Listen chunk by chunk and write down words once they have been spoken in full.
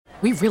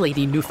We really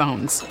need new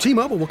phones.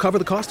 T-Mobile will cover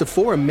the cost of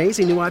 4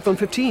 amazing new iPhone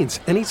 15s,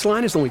 and each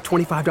line is only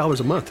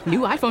 $25 a month. New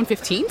iPhone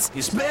 15s?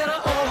 It's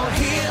better over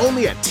here.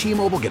 Only at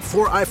T-Mobile, get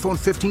 4 iPhone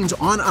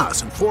 15s on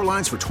us and 4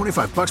 lines for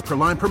 $25 per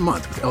line per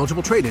month with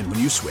eligible trade-in when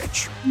you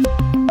switch.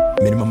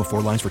 Minimum of 4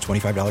 lines for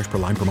 $25 per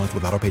line per month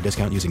with autopay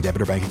discount using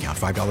debit or bank account.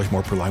 $5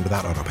 more per line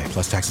without autopay,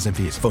 plus taxes and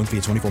fees. Phone fee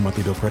at 24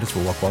 monthly bill credits for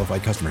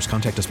well-qualified customers.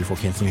 Contact us before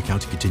canceling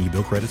account to continue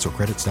bill credits or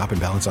credit stop and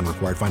balance on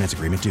required finance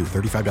agreement due.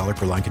 $35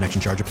 per line connection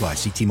charge applies.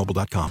 See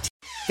T-Mobile.com.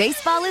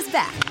 Baseball is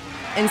back,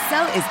 and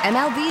so is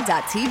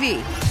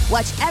MLB.tv.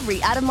 Watch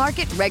every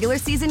out-of-market regular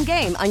season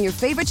game on your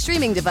favorite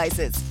streaming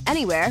devices.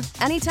 Anywhere,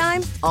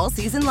 anytime, all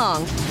season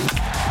long.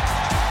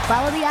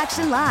 Follow the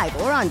action live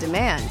or on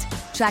demand.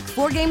 Track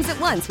 4 games at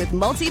once with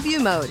multi-view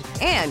mode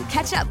and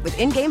catch up with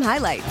in-game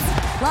highlights.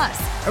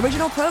 Plus,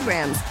 original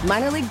programs,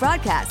 minor league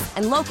broadcasts,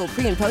 and local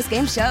pre- and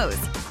post-game shows.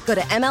 Go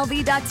to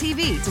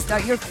MLB.tv to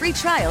start your free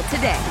trial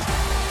today.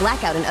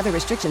 Blackout and other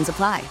restrictions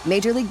apply.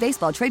 Major League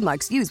Baseball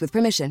trademarks used with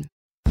permission.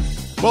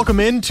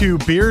 Welcome into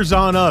Beers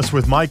on Us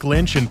with Mike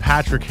Lynch and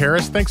Patrick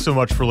Harris. Thanks so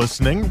much for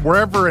listening.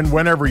 Wherever and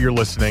whenever you're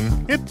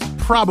listening, it's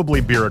probably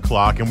beer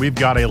o'clock, and we've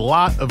got a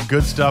lot of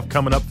good stuff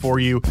coming up for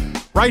you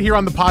right here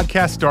on the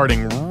podcast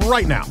starting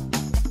right now.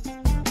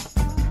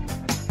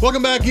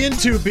 Welcome back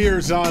into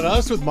Beers on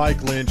Us with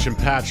Mike Lynch and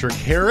Patrick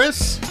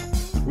Harris.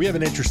 We have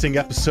an interesting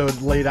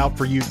episode laid out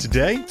for you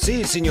today.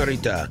 Si,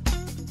 señorita.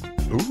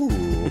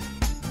 Ooh.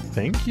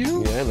 Thank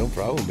you. Yeah, no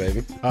problem,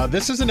 baby.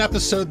 This is an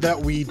episode that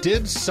we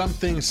did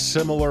something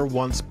similar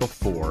once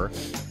before.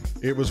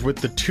 It was with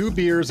the 2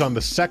 beers on the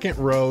second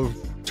row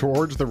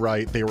towards the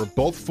right. They were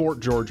both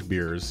Fort George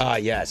beers.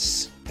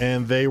 Yes.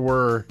 And they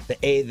were...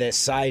 The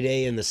side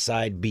A and the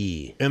side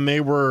B. And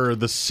they were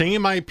the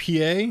same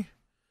IPA.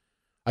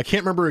 I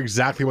can't remember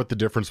exactly what the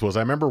difference was.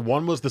 I remember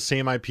one was the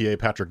same IPA.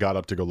 Patrick got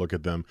up to go look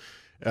at them.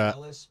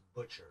 Jealous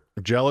Butcher.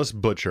 Jealous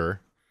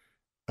Butcher.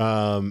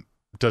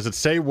 Does it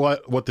say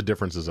what the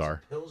differences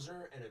are?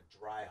 Pilsner and a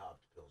dry hopped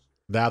Pilsner.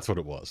 That's what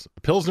it was.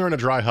 A Pilsner and a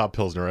dry hop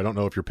Pilsner. I don't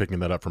know if you're picking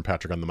that up from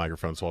Patrick on the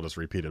microphone, so I'll just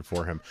repeat it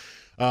for him.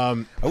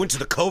 I went to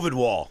the COVID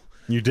wall.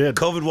 You did.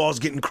 COVID wall's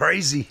getting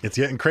crazy. It's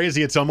getting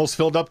crazy. It's almost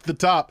filled up to the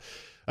top.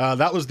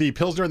 That was the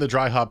Pilsner and the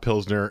dry hop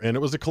Pilsner, and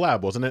it was a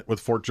collab, wasn't it, with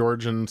Fort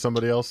George and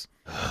somebody else?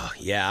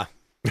 Yeah.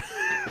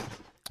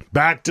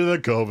 Back to the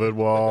COVID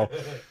wall.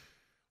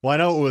 Well, I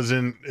know it was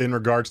in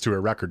regards to a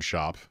record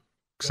shop.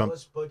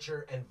 Jealous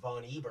Butcher and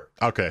Von Ebert.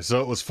 Okay,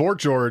 so it was Fort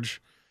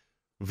George,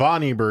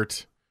 Von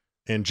Ebert,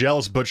 and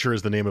Jealous Butcher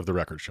is the name of the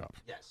record shop.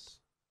 Yes.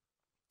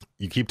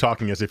 You keep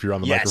talking as if you're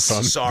on the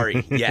microphone.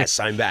 Sorry. Yes,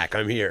 I'm back.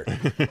 I'm here.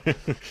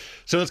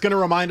 So it's going to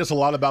remind us a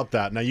lot about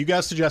that. Now, you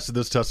guys suggested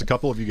this to us. A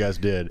couple of you guys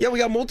did. Yeah, we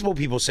got multiple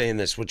people saying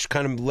this, which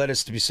kind of led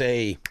us to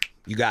say,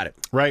 you got it.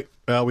 Right.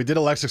 We did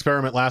a Let's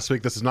Experiment last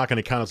week. This is not going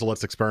to count as a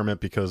Let's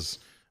Experiment because,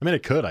 I mean,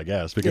 it could, I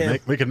guess. We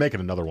could make it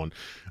another one.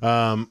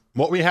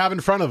 What we have in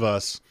front of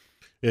us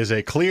is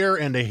a clear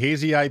and a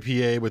hazy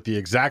IPA with the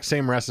exact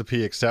same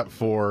recipe except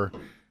for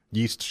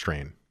yeast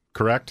strain,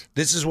 correct?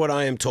 This is what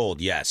I am told,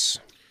 yes.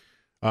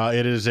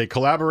 It is a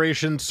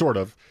collaboration, sort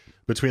of,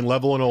 between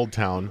Level and Old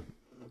Town.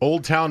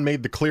 Old Town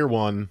made the clear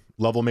one.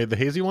 Level made the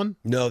hazy one?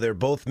 No, they're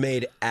both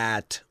made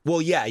at...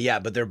 Well, yeah,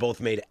 but they're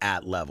both made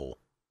at Level.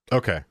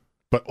 Okay.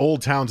 But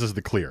Old Town's is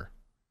the clear.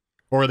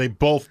 Or are they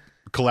both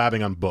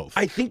collabing on both?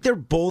 I think they're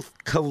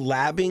both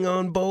collabing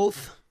on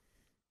both.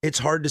 It's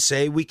hard to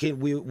say. We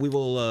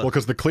will. Well,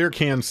 because the clear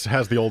can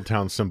has the Old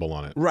Town symbol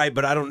on it, right?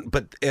 But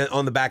But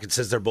on the back it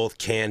says they're both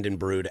canned and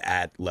brewed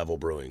at Level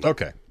Brewing.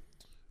 Okay.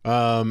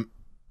 All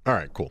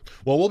right. Cool.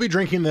 Well, we'll be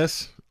drinking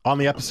this on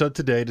the episode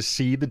today to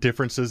see the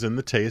differences in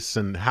the tastes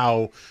and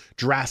how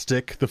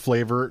drastic the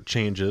flavor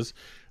changes.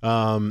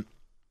 And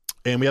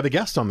we have a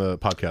guest on the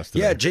podcast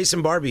today. Yeah,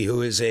 Jason Barbie,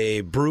 who is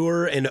a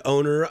brewer and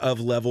owner of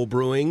Level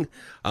Brewing,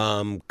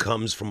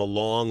 comes from a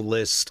long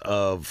list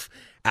of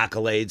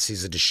accolades.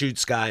 He's a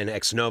Deschutes guy, an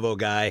Ex Novo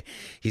guy.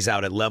 He's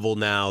out at Level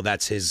now.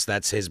 That's his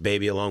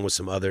baby, along with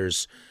some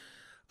others.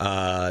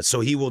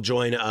 So he will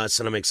join us,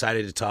 and I'm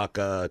excited to talk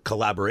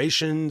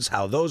collaborations,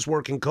 how those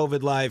work in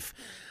COVID life,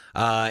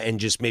 and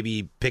just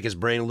maybe pick his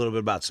brain a little bit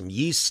about some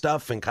yeast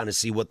stuff and kind of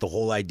see what the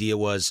whole idea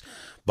was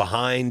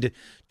behind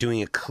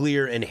doing a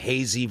clear and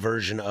hazy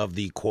version of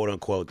the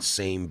quote-unquote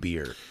same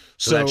beer.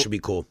 So that should be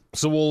cool.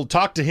 So we'll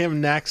talk to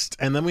him next,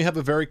 and then we have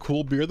a very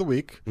cool beer of the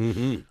week.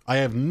 Mm-hmm. I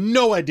have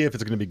no idea if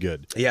it's going to be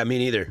good. Yeah, me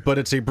neither. But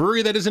it's a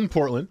brewery that is in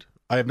Portland.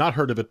 I have not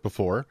heard of it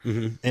before.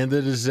 Mm-hmm. And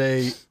it is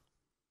a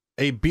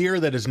beer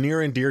that is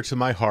near and dear to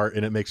my heart,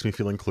 and it makes me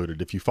feel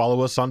included. If you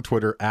follow us on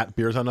Twitter,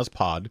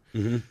 @BeersOnUsPod,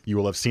 you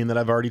will have seen that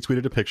I've already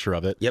tweeted a picture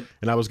of it. Yep.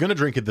 And I was going to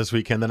drink it this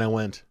weekend, then I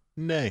went,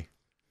 nay,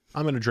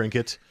 I'm going to drink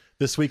it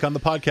this week on the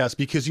podcast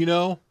because you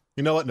know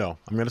what? No,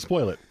 I'm going to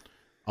spoil it.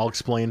 I'll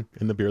explain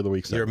in the Beer of the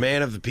Week segment. You're a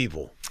man of the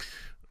people.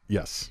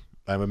 Yes,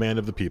 I'm a man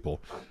of the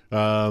people.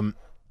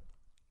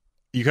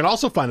 You can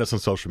also find us on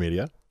social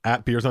media,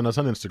 @BeersOnUs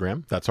on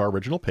Instagram. That's our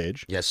original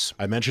page. Yes.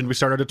 I mentioned we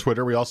started a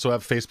Twitter. We also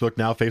have Facebook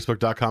now,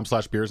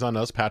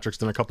 facebook.com/BeersOnUs. Patrick's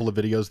done a couple of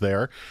videos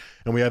there.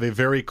 And we have a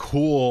very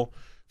cool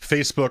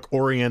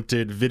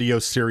Facebook-oriented video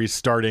series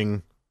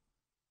starting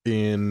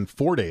in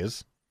 4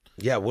 days.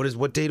 Yeah,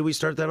 what day do we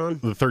start that on?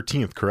 The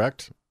 13th,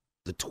 correct?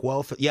 The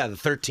 12th? Yeah, the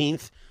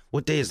 13th.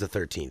 What day is the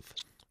 13th?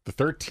 The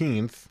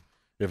 13th,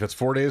 if it's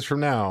 4 days from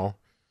now,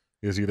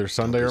 is either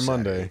Sunday or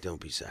Monday. Don't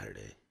be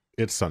Saturday.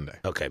 It's Sunday.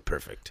 Okay,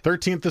 perfect.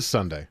 13th is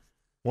Sunday.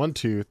 1,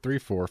 2, 3,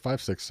 4,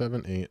 5, 6,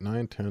 7, 8,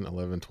 9, 10,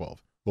 11,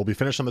 12. We'll be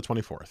finished on the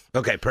 24th.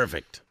 Okay,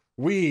 perfect.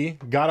 We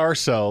got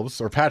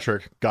ourselves, or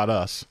Patrick got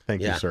us,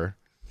 thank you, sir.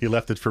 He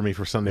left it for me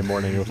for Sunday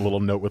morning with a little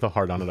note with a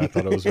heart on it. I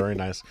thought it was very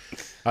nice.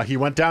 He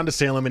went down to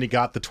Salem and he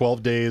got the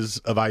 12 days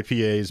of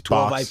IPAs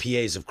 12 box.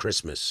 IPAs of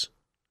Christmas,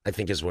 I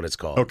think is what it's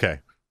called. Okay,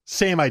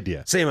 same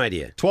idea.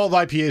 12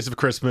 IPAs of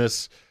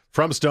Christmas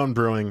from Stone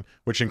Brewing,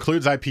 which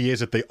includes IPAs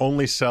that they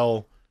only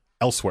sell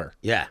elsewhere.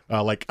 Yeah.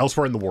 Like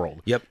elsewhere in the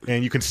world. Yep.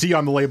 And you can see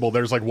on the label,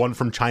 there's like one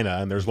from China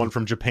and there's one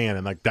from Japan.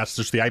 And like, that's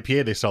just the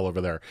IPA they sell over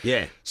there.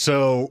 Yeah.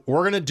 So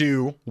we're going to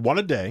do one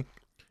a day.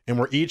 And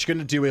we're each going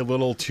to do a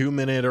little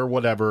 2-minute or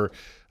whatever,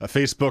 a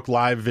Facebook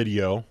Live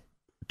video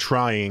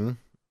trying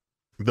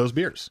those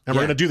beers. And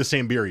we're going to do the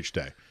same beer each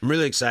day. I'm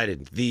really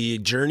excited. The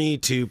journey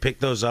to pick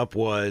those up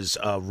was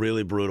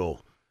really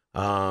brutal.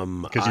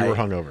 Because you were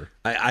hungover.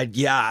 I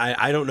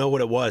don't know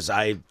what it was.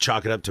 I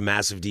chalk it up to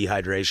massive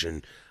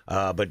dehydration.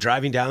 But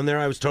driving down there,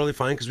 I was totally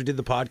fine because we did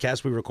the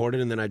podcast, we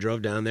recorded, and then I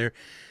drove down there,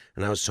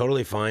 and I was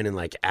totally fine. And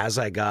like as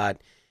I got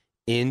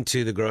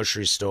into the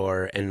grocery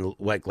store and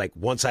like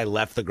once I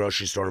left the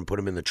grocery store and put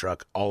them in the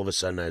truck, all of a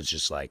sudden I was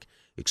just like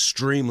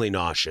extremely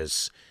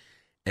nauseous.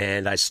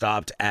 And I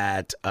stopped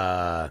at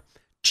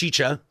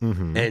Chicha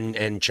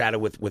and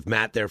chatted with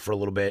Matt there for a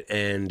little bit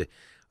and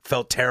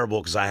felt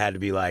terrible because I had to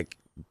be like,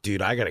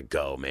 dude, I gotta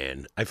go,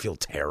 man. I feel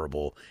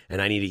terrible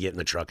and I need to get in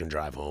the truck and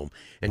drive home.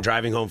 And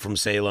driving home from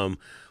Salem,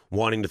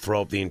 wanting to throw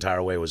up the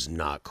entire way was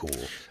not cool.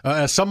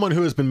 As someone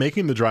who has been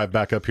making the drive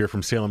back up here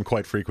from Salem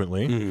quite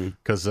frequently,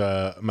 because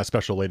my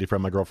special lady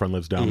friend, my girlfriend,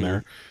 lives down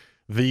there,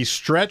 the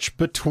stretch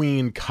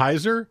between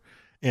Kaiser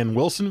and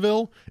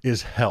Wilsonville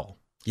is hell.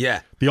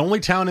 Yeah. The only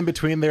town in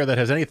between there that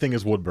has anything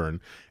is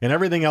Woodburn, and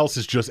everything else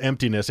is just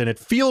emptiness, and it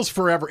feels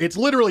forever. It's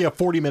literally a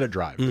 40-minute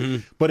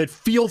drive, but it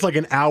feels like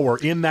an hour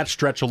in that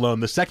stretch alone.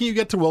 The second you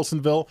get to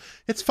Wilsonville,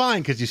 it's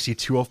fine because you see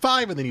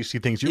 205, and then you see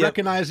things you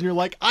recognize, and you're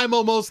like, I'm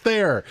almost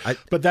there.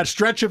 But that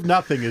stretch of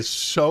nothing is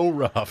so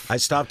rough. I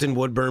stopped in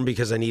Woodburn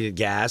because I needed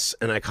gas,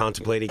 and I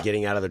contemplated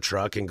getting out of the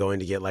truck and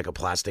going to get like a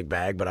plastic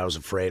bag, but I was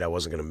afraid I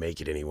wasn't going to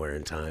make it anywhere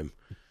in time.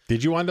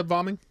 Did you wind up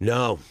vomiting?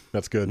 No.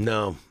 That's good.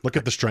 No. Look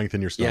at the strength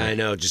in your stomach. Yeah, I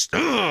know. Just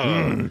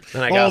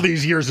all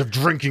these years of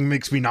drinking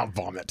makes me not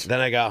vomit. Then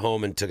I got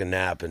home and took a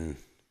nap and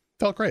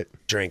felt great.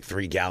 Drank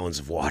 3 gallons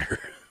of water.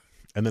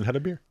 And then had a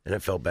beer. And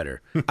it felt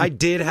better. I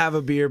did have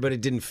a beer, but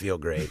it didn't feel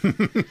great.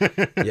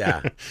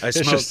 Yeah. I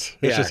smoked.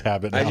 It's just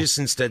habit now. I just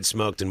instead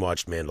smoked and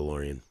watched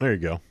Mandalorian. There you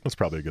go. That's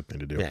probably a good thing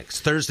to do. Yeah, 'cause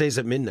Thursdays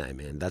at midnight,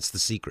 man. That's the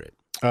secret.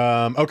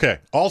 Okay.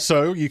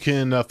 Also, you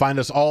can find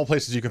us all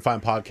places you can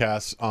find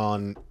podcasts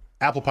on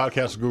Apple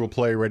Podcasts, Google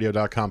Play,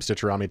 radio.com,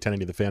 Stitcher, Omni,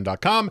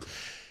 1080thefan.com.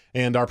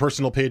 And our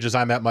personal pages,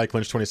 I'm at Mike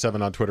Lynch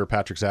 27 on Twitter,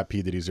 Patrick's at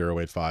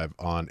PDD085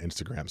 on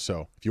Instagram.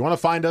 So if you want to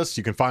find us,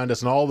 you can find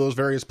us in all those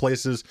various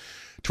places.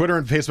 Twitter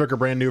and Facebook are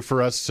brand new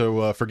for us,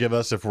 so forgive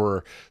us if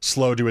we're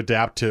slow to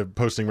adapt to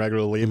posting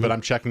regularly, but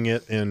I'm checking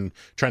it and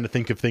trying to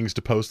think of things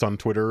to post on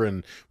Twitter,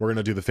 and we're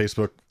going to do the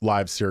Facebook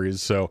Live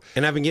series.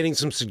 And I've been getting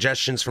some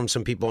suggestions from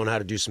some people on how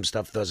to do some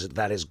stuff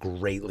that is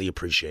greatly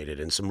appreciated,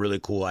 and some really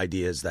cool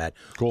ideas that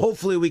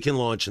hopefully we can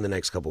launch in the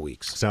next couple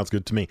weeks. Sounds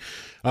good to me.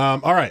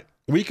 All right.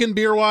 Weekend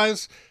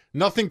beer-wise,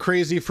 nothing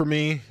crazy for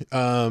me.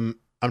 I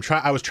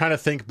was trying to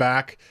think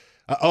back.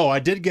 I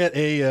did get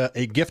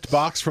a gift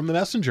box from the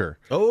messenger.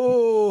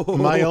 Oh,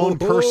 my own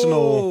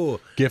personal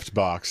gift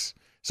box.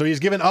 So he's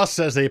given us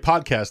as a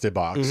podcast a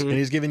box, and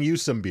he's given you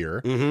some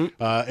beer.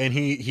 And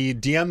he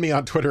DM'd me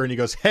on Twitter, and he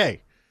goes,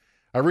 "Hey,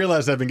 I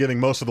realized I've been giving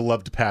most of the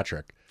love to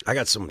Patrick. I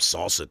got some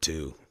salsa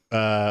too."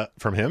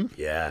 From him?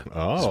 Yeah.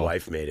 Oh, his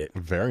wife made it.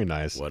 Very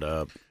nice. What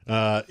up?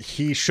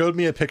 He showed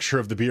me a picture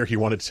of the beer he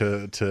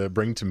wanted to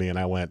bring to me, and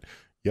I went,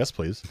 "Yes,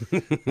 please."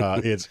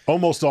 It's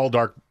almost all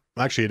dark.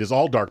 Actually, it is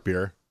all dark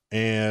beer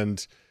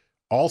and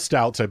all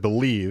stouts, I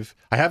believe.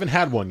 I haven't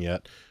had one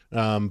yet,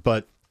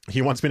 but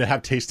he wants me to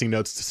have tasting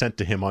notes sent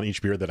to him on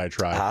each beer that I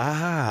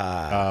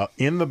try.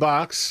 In the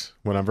box,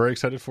 what I'm very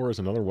excited for is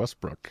another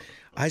Westbrook.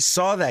 I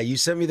saw that. You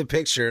sent me the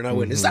picture, and I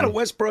went, "Is that a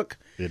Westbrook?"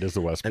 It is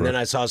a Westbrook. And then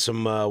I saw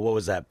some, what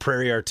was that,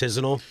 Prairie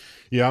Artisanal?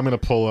 Yeah, I'm going to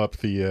pull up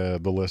the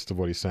list of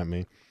what he sent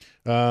me.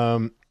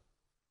 You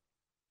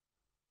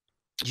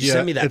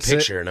sent me that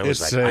picture, and I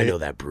was like, I know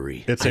that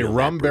brewery. It's a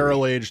rum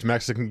barrel-aged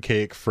Mexican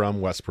cake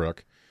from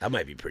Westbrook. That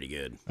might be pretty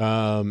good.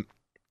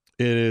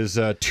 It is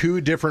 2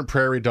 different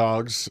Prairie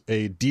Dogs,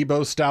 a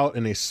Debo Stout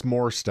and a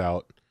S'more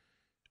Stout.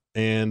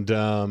 And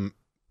I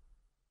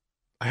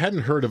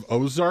hadn't heard of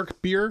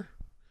Ozark beer,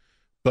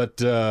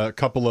 but a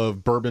couple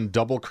of bourbon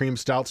double cream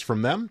stouts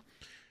from them.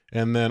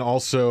 And then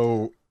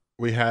also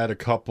we had a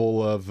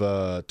couple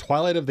of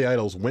Twilight of the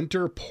Idols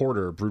Winter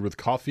Porter brewed with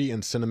coffee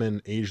and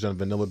cinnamon aged on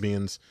vanilla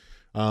beans.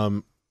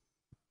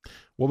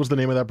 What What was the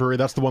name of that brewery?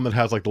 That's the one that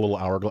has like the little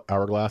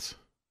hourglass.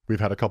 We've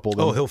had a couple of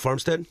them. Oh, Hill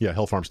Farmstead? Yeah,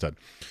 Hill Farmstead.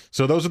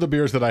 So those are the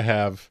beers that I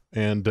have,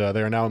 and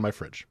they are now in my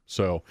fridge.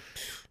 So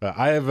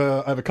I have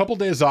a couple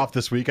days off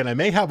this week, and I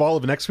may have all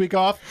of next week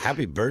off.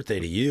 Happy birthday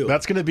to you.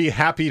 That's going to be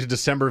happy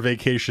December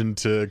vacation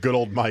to good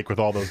old Mike with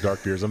all those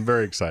dark beers. I'm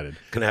very excited.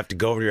 Going to have to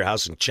go over to your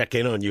house and check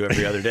in on you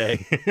every other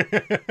day.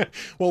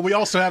 Well, we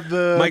also have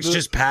Mike's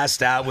just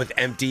passed out with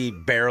empty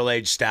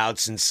barrel-aged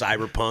stouts and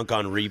Cyberpunk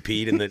on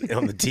repeat on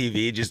the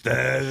TV. Just...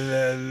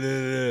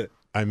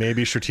 I may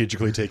be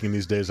strategically taking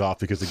these days off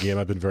because the game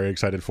I've been very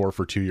excited for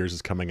 2 years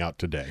is coming out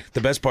today. The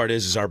best part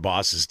is our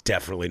boss is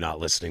definitely not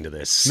listening to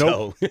this.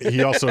 Nope. So.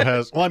 He also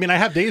has. Well, I mean, I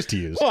have days to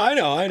use. Oh, I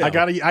know.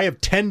 I have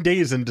 10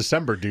 days in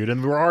December, dude,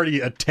 and we're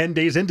already 10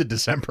 days into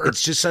December.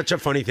 It's just such a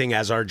funny thing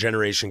as our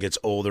generation gets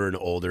older and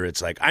older.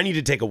 It's like, I need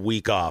to take a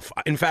week off.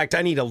 In fact,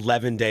 I need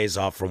 11 days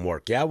off from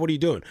work. Yeah, what are you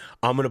doing?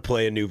 I'm going to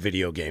play a new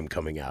video game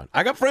coming out.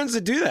 I got friends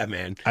that do that,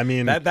 man. I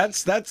mean,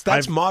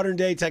 that's modern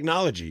day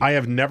technology. I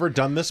have never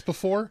done this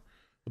before,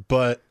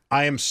 but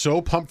I am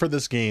so pumped for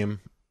this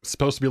game. It's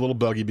supposed to be a little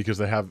buggy because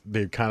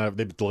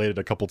they've delayed it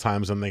a couple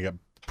times and they got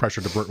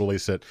pressured to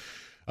release it.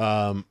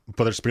 But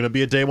there's going to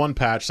be a day one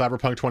patch,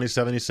 Cyberpunk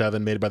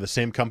 2077, made by the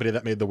same company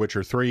that made The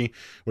Witcher 3,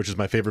 which is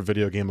my favorite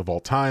video game of all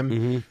time.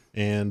 Mm-hmm.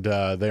 And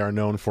they are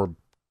known for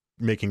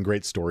making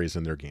great stories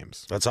in their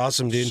games. That's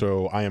awesome, dude.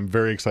 So I am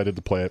very excited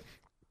to play it.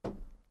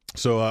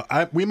 So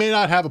we may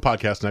not have a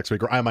podcast next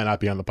week, or I might not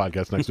be on the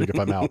podcast next week if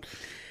I'm out.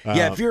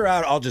 Yeah, if you're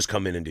out, I'll just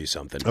come in and do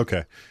something.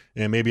 Okay.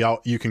 And maybe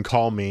you can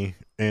call me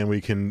and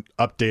we can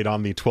update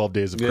on the 12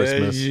 days of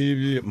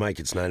Christmas. Mike,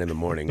 it's 9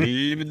 a.m.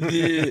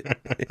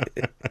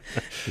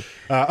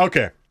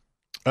 Okay.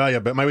 Yeah,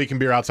 but my week in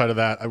beer outside of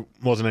that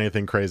wasn't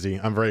anything crazy.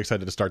 I'm very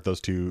excited to start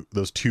those two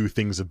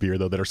things of beer,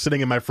 though, that are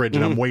sitting in my fridge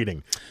and I'm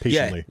waiting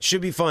patiently. Yeah,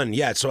 should be fun.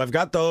 Yeah, so I've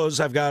got those.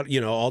 I've got,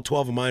 all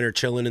 12 of mine are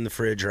chilling in the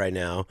fridge right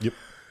now. Yep.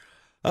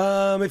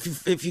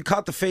 If you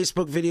caught the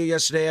Facebook video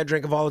yesterday, I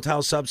drank a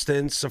volatile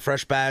substance, a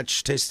fresh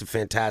batch, tasted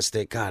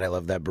fantastic. God, I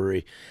love that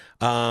brewery.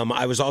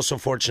 I was also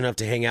fortunate enough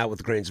to hang out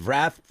with Grains of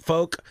Wrath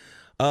folk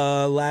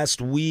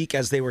last week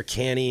as they were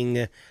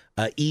canning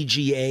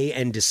EGA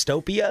and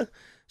Dystopia.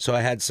 So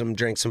I had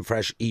drank some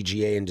fresh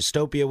EGA and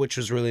Dystopia, which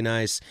was really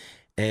nice.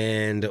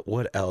 And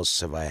what else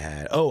have I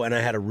had? Oh, and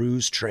I had a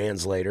Ruse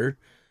Translator,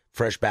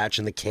 fresh batch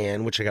in the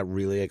can, which I got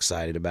really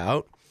excited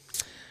about.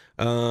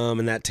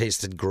 And that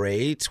tasted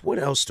great. What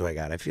else do I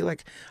got? I feel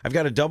like I've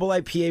got a double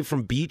IPA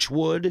from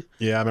Beechwood.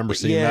 Yeah, I remember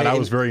seeing that. I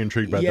was very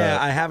intrigued by that. Yeah,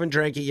 I haven't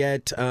drank it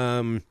yet.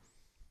 I'm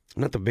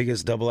not the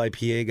biggest double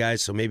IPA guy,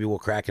 so maybe we'll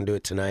crack into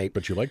it tonight.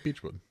 But you like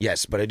Beechwood?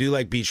 Yes, but I do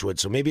like Beechwood,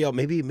 so maybe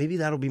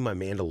that'll be my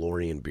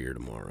Mandalorian beer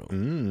tomorrow.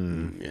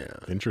 Yeah,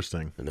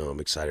 interesting. I know. I'm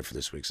excited for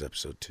this week's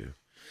episode too.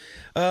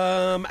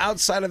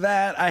 Outside of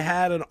that, I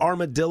had an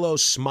Armadillo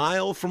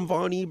Smile from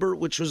Von Ebert,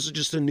 which was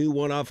just a new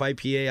one-off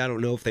IPA. I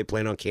don't know if they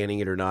plan on canning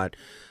it or not,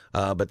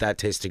 but that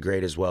tasted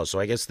great as well. So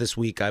I guess this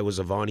week I was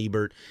a Von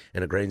Ebert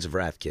and a Grains of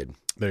Wrath kid.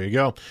 There you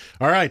go.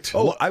 All right.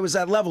 Oh, I was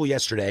at Level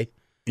yesterday.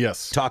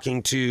 Yes.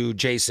 Talking to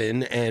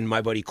Jason and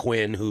my buddy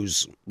Quinn,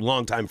 who's a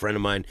longtime friend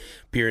of mine,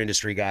 beer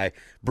industry guy,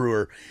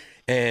 brewer,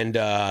 and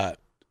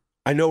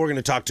I know we're going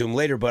to talk to him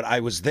later, but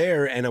I was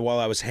there, and while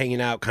I was hanging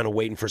out, kind of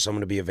waiting for someone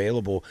to be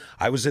available,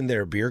 I was in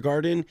their beer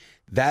garden.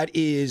 That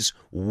is,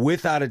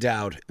 without a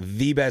doubt,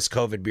 the best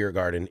COVID beer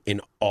garden in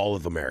all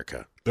of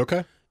America.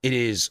 Okay. It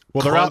is.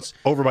 Well, they're out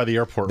over by the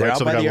airport, right? Out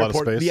so by they got the a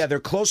airport. lot of space. Yeah,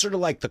 they're closer to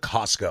like the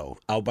Costco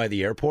out by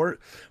the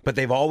airport, but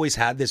they've always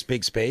had this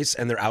big space,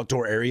 and their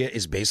outdoor area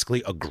is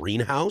basically a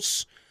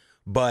greenhouse,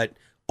 but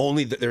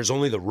there's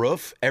only the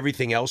roof.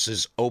 Everything else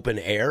is open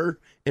air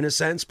in a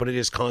sense, but it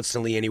is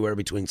constantly anywhere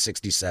between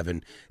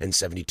 67 and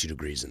 72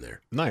 degrees in there.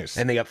 Nice.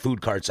 And they got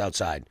food carts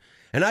outside.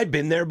 And I'd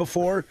been there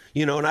before,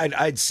 and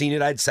I'd seen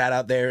it. I'd sat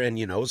out there and,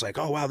 it was like,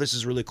 oh, wow, this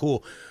is really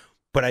cool.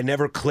 But I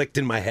never clicked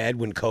in my head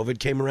when COVID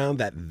came around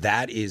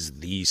that is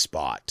the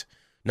spot.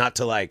 Not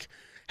to like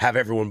have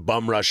everyone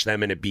bum rush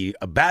them and it be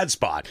a bad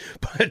spot.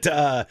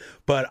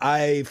 But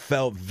I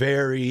felt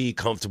very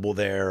comfortable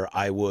there.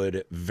 I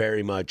would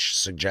very much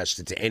suggest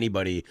it to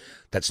anybody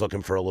that's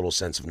looking for a little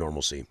sense of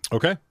normalcy.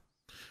 Okay.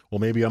 Well,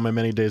 maybe on my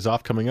many days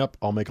off coming up,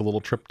 I'll make a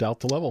little trip out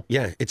to Level.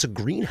 Yeah, it's a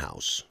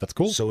greenhouse. That's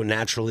cool. So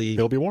naturally...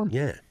 It'll be warm.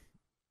 Yeah.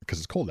 Because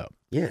it's cold out.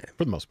 Yeah.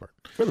 For the most part.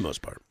 For the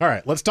most part. All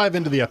right, let's dive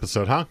into the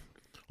episode, huh?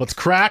 Let's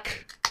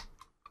crack.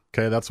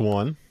 Okay, that's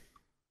one.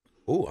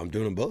 Oh, I'm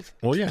doing them both?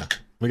 Well, yeah.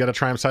 We got to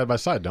try them side by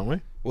side, don't we?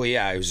 Well,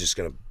 yeah, I was just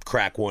going to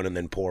crack one and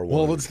then pour one.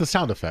 Well, it's the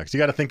sound effects. You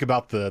got to think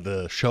about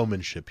the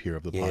showmanship here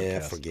of the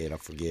podcast. Yeah, I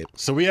forget.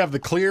 So we have the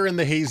clear and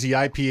the hazy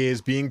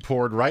IPAs being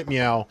poured right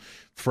meow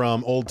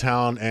from Old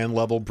Town and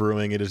Level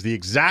Brewing. It is the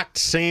exact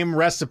same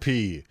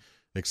recipe,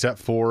 except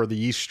for the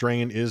yeast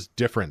strain is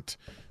different.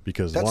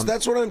 Because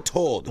that's what I'm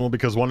told. Well,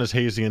 because one is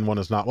hazy and one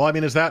is not. Well, I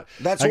mean, is that...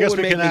 That's what would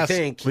make me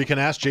think. We can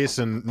ask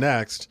Jason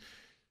next.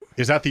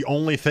 Is that the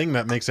only thing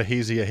that makes a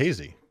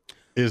hazy?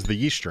 Is the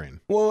yeast strain?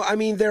 Well, I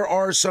mean, there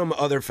are some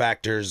other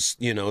factors.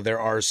 There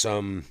are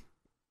some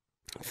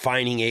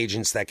fining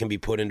agents that can be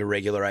put into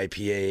regular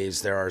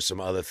IPAs. There are some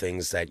other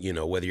things that,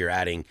 whether you're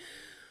adding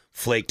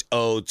flaked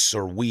oats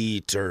or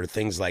wheat or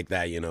things like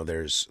that,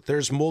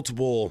 there's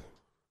multiple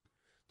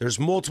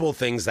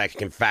things that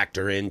can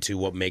factor into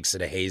what makes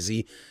it a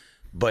hazy.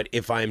 But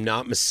if I'm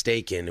not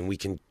mistaken, and we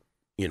can,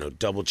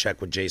 double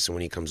check with Jason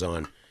when he comes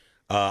on,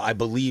 I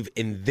believe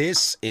in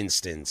this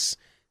instance,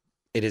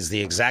 it is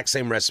the exact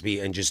same recipe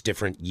and just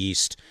different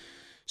yeast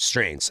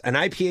strains. An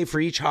IPA for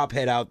each hop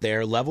head out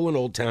there. Level and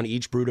Old Town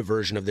each brewed a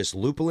version of this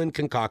lupulin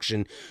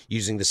concoction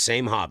using the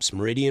same hops,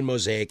 Meridian,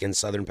 Mosaic, and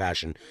Southern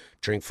Passion.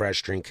 Drink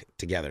fresh, drink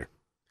together.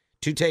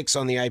 2 takes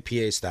on the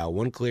IPA style.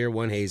 1 clear,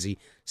 1 hazy.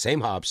 Same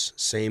hops,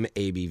 same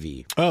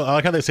ABV. Oh, I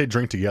like how they say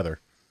drink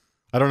together.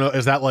 I don't know.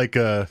 Is that like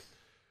a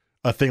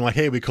thing like,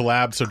 hey, we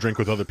collabed, so drink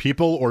with other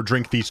people, or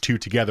drink these 2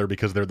 together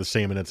because they're the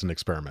same and it's an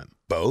experiment?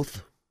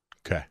 Both.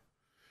 Okay.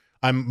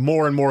 I'm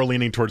more and more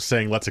leaning towards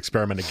saying let's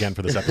experiment again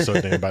for this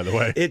episode name, by the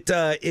way.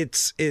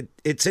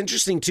 It's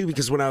interesting, too,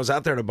 because when I was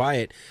out there to buy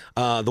it,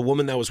 the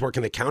woman that was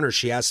working the counter,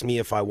 she asked me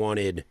if I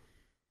wanted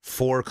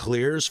 4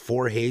 clears,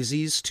 4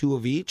 hazies, 2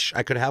 of each.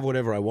 I could have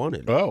whatever I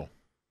wanted. Oh.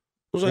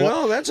 I was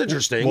like, that's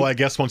interesting. Well, I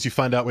guess once you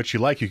find out what you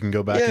like, you can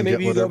go back and get whatever. Yeah,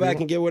 maybe you go back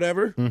and get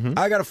whatever. Mm-hmm.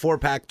 I got a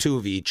 4-pack, 2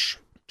 of each.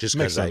 Just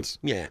makes sense.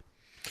 Yeah.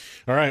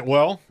 All right,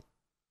 well,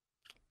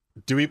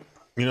 you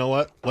know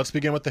what? Let's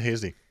begin with the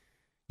hazy.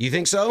 You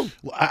think so?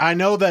 I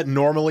know that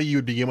normally you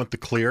would begin with the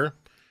clear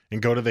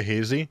and go to the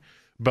hazy,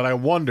 but I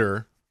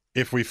wonder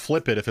if we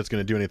flip it, if it's going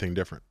to do anything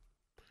different.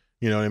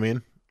 You know what I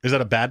mean? Is that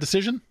a bad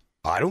decision?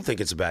 I don't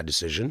think it's a bad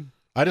decision.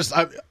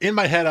 In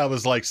my head, I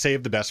was like,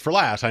 save the best for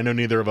last. I know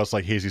neither of us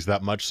like hazies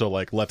that much, so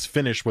like, let's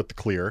finish with the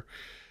clear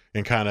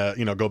and kind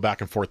of, go back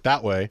and forth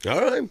that way.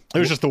 All right. It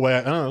was just the way,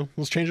 I don't know,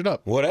 let's change it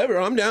up. Whatever,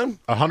 I'm down.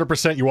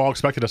 100% you all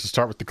expected us to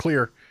start with the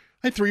clear.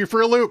 I threw you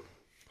for a loop.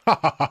 Ha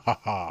ha ha ha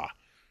ha.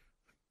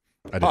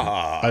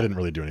 I didn't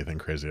really do anything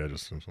crazy. I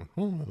just was like,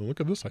 oh, look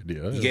at this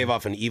idea. You gave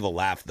off an evil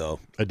laugh, though.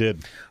 I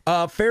did.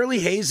 Fairly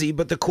hazy,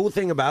 but the cool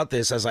thing about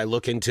this, as I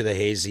look into the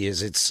hazy,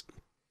 is it's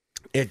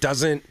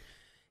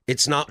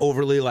not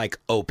overly like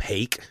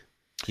opaque.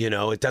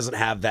 It doesn't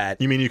have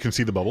that. You mean you can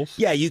see the bubbles?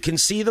 Yeah, you can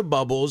see the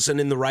bubbles,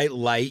 and in the right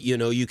light,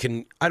 you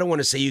can. I don't want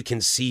to say you can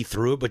see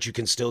through it, but you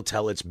can still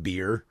tell it's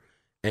beer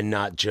and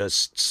not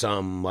just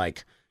some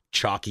like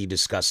chalky,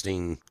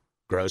 disgusting,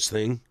 gross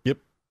thing. Yep.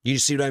 You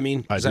see what I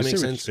mean? Does that make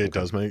sense? It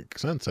does make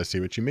sense. I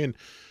see what you mean.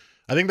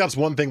 I think that's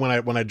one thing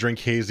when I drink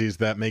hazies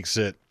that makes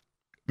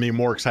me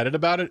more excited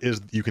about it is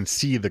you can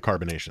see the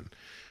carbonation.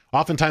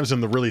 Oftentimes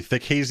in the really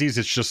thick hazies,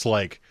 it's just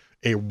like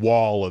a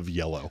wall of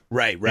yellow.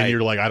 Right. And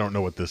you're like, I don't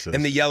know what this is.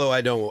 And the yellow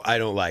I don't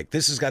like.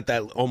 This has got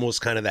that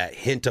almost kind of that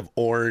hint of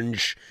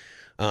orange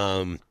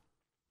that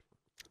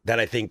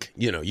I think,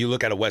 you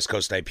look at a West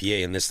Coast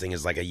IPA and this thing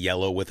is like a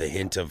yellow with a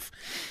hint of,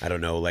 I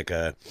don't know, like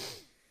a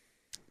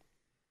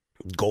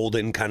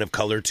golden kind of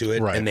color to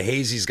it. Right. And the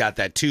hazy's got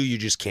that too. You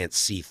just can't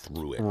see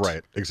through it.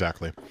 Right,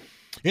 exactly.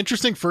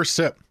 Interesting first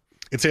sip.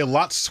 It's a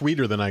lot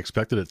sweeter than I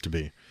expected it to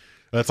be.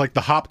 It's like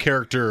the hop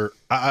character.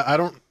 I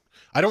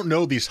don't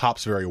know these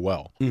hops very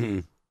well. Mm-hmm.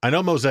 I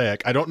know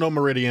Mosaic. I don't know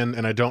Meridian,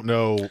 and I don't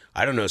know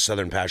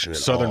Southern Passion at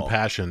all. Southern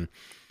Passion.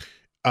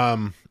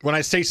 When I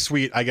say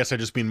sweet, I guess I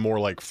just mean more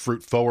like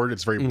fruit forward.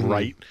 It's very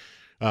bright.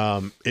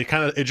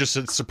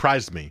 It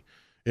surprised me.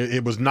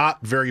 It was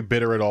not very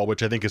bitter at all,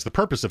 which I think is the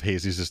purpose of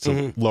hazies, is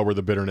to lower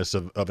the bitterness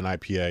of an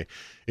IPA.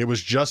 It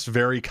was just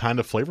very kind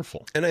of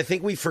flavorful. And I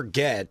think we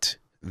forget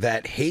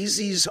that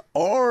hazies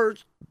are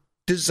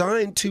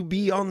designed to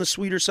be on the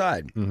sweeter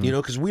side,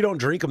 because we don't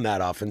drink them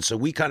that often, so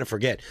we kind of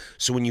forget.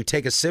 So when you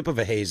take a sip of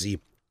a hazy,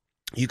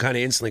 you kind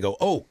of instantly go,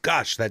 oh,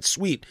 gosh, that's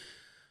sweet.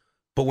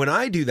 But when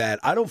I do that,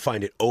 I don't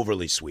find it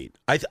overly sweet.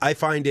 I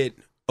find it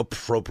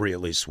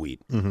appropriately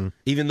sweet,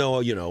 even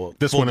though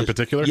this one in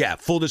particular. Yeah,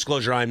 full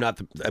disclosure, I'm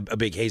not a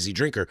big hazy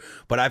drinker,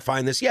 but I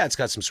find this. Yeah, it's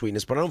got some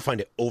sweetness, but I don't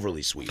find it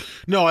overly sweet.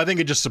 No, I think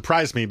it just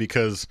surprised me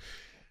because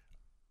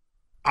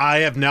I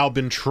have now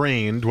been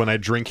trained when I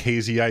drink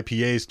hazy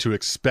IPAs to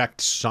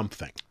expect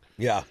something.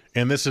 Yeah.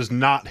 And this is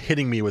not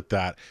hitting me with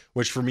that,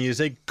 which for me is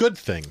a good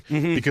thing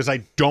because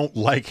I don't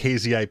like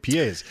hazy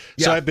IPAs.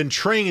 Yeah. So I've been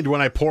trained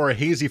when I pour a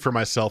hazy for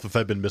myself, if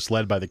I've been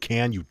misled by the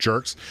can, you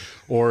jerks,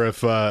 or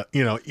if,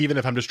 even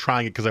if I'm just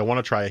trying it because I want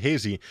to try a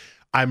hazy,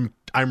 I'm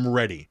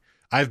ready.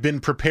 I've been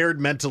prepared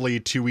mentally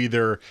to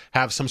either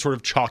have some sort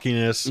of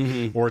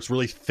chalkiness or it's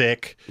really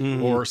thick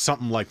or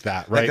something like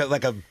that, right?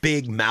 Like a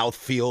big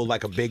mouthfeel,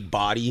 like a big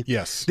body.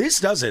 Yes. This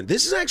doesn't.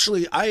 This is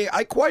actually,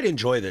 I quite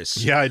enjoy this.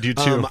 Yeah, I do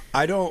too.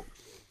 I don't,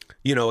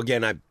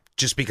 again,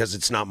 just because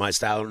it's not my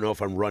style, I don't know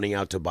if I'm running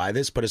out to buy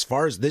this, but as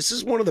far as this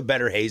is one of the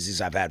better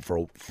hazies I've had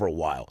for a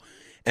while.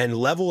 And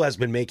Level has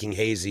been making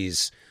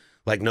hazies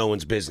like no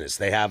one's business.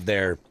 They have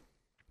their...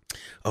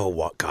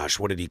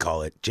 what did he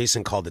call it?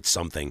 Jason called it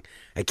something.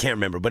 I can't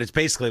remember, but it's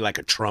basically like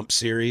a Trump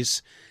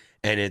series.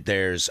 And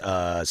there's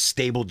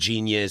Stable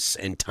Genius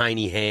and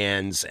Tiny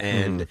Hands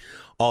and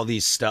all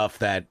these stuff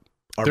that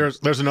are...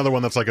 There's another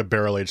one that's like a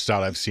barrel-aged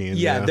stout I've seen.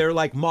 Yeah, they're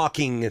like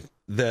mocking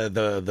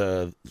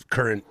the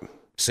current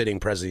sitting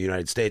president of the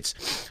United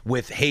States,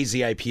 with hazy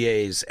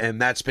IPAs,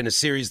 and that's been a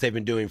series they've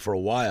been doing for a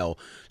while.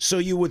 So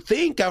you would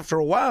think after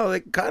a while they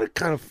kind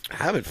of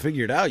have it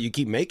figured out. You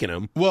keep making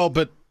them. Well,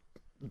 but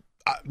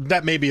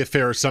that may be a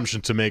fair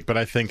assumption to make, but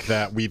I think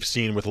that we've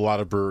seen with a lot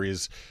of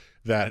breweries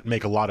that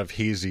make a lot of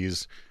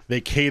hazies,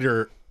 they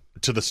cater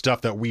to the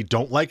stuff that we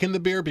don't like in the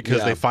beer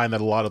because they find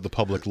that a lot of the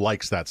public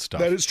likes that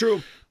stuff. That is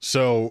true.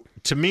 So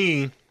to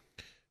me,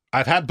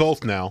 I've had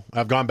both now.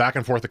 I've gone back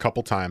and forth a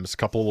couple times, a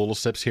couple little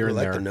sips here and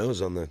I like there. the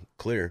nose on the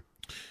clear.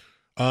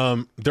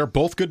 They're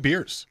both good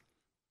beers.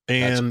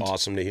 And that's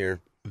awesome to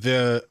hear.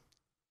 The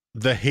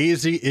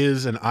hazy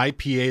is an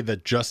IPA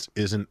that just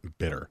isn't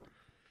bitter.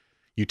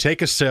 You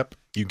take a sip,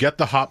 you get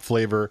the hop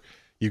flavor,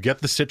 you get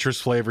the citrus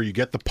flavor, you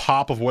get the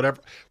pop of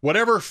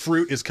whatever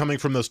fruit is coming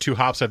from those two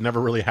hops I've never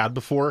really had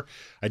before.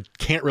 I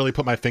can't really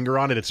put my finger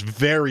on it. It's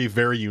very,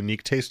 very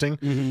unique tasting.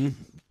 Mm-hmm.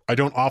 I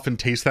don't often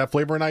taste that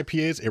flavor in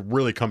IPAs. It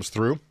really comes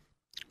through.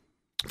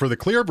 For the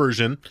clear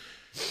version,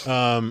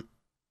 the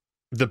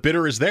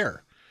bitter is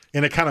there,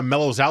 and it kind of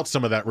mellows out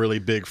some of that really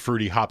big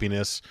fruity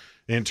hoppiness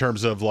in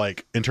terms of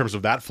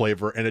that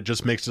flavor, and it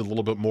just makes it a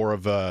little bit more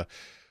of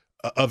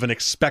an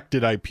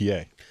expected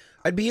IPA.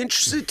 I'd be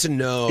interested to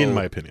know, in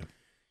my opinion.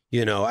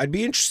 I'd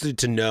be interested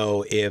to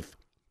know if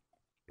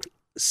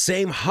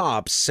same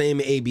hops, same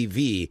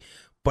ABV,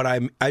 but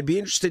I'd be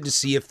interested to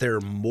see if there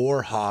are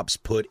more hops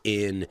put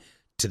in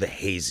to the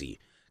hazy,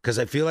 because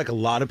I feel like a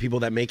lot of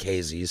people that make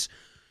hazies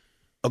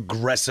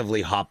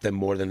aggressively hop them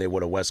more than they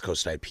would a West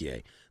Coast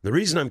IPA. The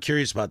reason I'm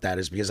curious about that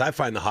is because I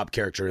find the hop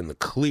character in the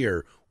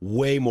clear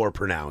way more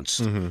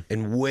pronounced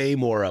and way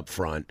more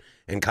upfront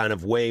and kind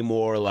of way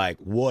more like,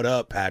 what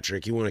up,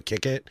 Patrick? You want to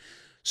kick it?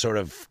 Sort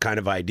of kind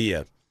of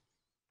idea.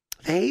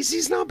 The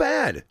hazy's not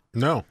bad.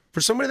 No.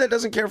 For somebody that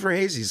doesn't care for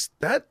hazies,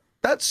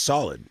 that's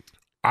solid.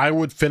 I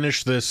would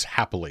finish this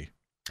happily.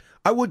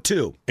 I would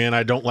too. And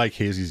I don't like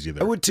hazies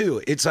either. I would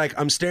too. It's like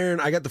I'm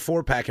staring, I got the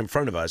 4-pack in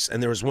front of us, and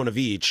there was one of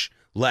each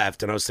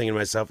left, and I was thinking to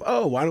myself,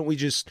 oh, why don't we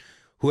just,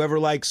 whoever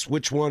likes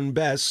which one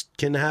best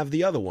can have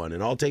the other one,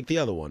 and I'll take the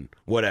other one.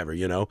 Whatever,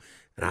 And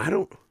I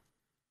don't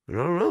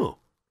know.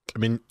 I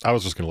mean, I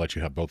was just going to let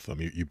you have both of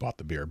them. You bought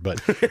the beer, but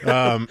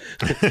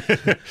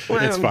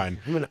it's fine.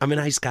 I'm a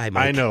nice guy,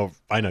 Mike. I know.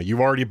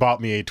 You've already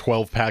bought me a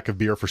 12-pack of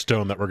beer for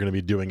Stone that we're going to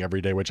be doing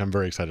every day, which I'm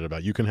very excited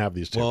about. You can have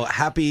these too. Well,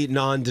 happy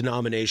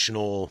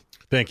non-denominational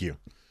Thank you.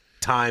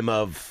 Time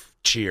of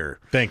cheer.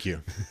 Thank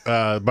you.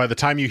 By the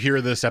time you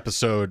hear this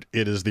episode,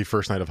 it is the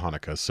first night of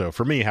Hanukkah. So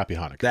for me, happy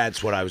Hanukkah.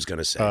 That's what I was going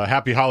to say.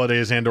 Happy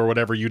holidays and or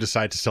whatever you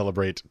decide to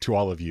celebrate to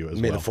all of you as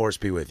well. May the force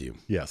be with you.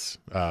 Yes.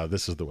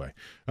 This is the way.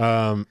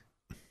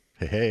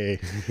 Hey,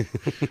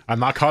 I'm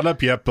not caught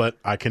up yet, but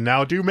I can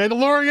now do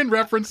Mandalorian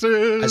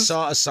references. I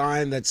saw a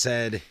sign that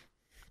said,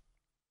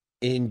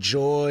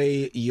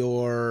 enjoy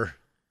your...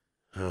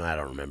 Oh, I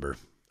don't remember.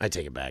 I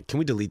take it back. Can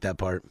we delete that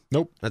part?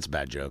 Nope. That's a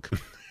bad joke.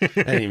 I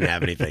didn't even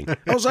have anything.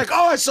 I was like,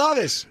 oh, I saw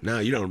this. No,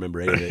 you don't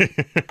remember any of it.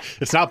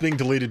 It's not being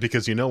deleted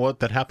because you know what?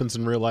 That happens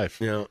in real life.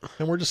 Yeah.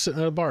 And we're just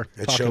sitting at a bar.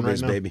 It's showbiz,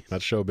 right now. baby.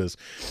 That's showbiz.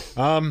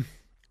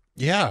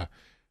 Yeah.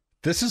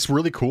 This is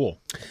really cool.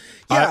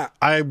 Yeah.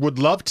 I would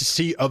love to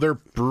see other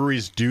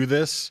breweries do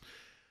this.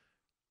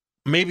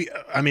 Maybe,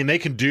 I mean, they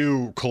can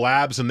do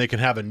collabs and they can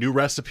have a new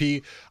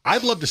recipe.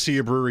 I'd love to see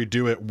a brewery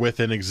do it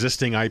with an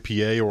existing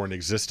IPA or an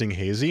existing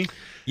hazy.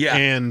 Yeah.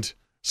 And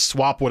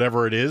swap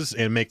whatever it is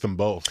and make them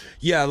both.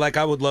 Yeah, like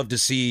I would love to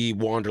see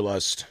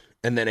Wanderlust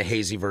and then a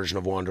hazy version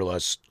of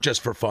Wanderlust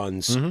just for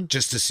funs,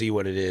 just to see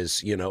what it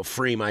is.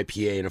 Freem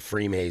IPA and a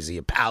Freem hazy,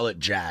 a Pallet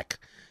Jack.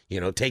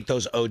 Take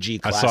those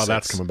OG classics. I saw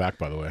that's coming back,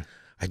 by the way.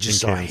 I just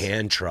saw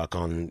Hand Truck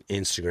on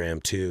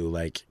Instagram, too.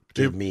 Like,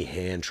 give me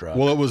Hand Truck.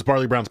 Well, it was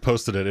Barley Browns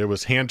posted it. It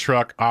was Hand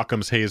Truck,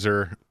 Occam's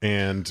Hazer,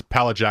 and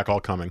Pallet Jack all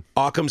coming.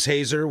 Occam's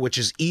Hazer, which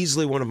is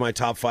easily one of my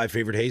top 5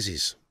 favorite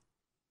hazies.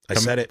 I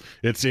said it.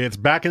 It's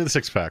back in the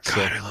 6-pack. So.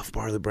 God, I love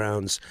Barley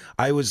Browns.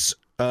 I was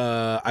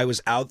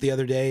out the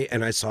other day,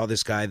 and I saw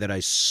this guy that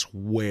I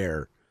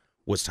swear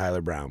was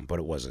Tyler Brown, but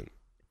it wasn't.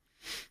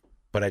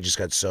 But I just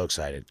got so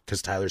excited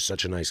because Tyler's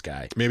such a nice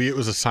guy. Maybe it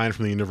was a sign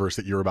from the universe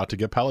that you were about to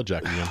get Pallet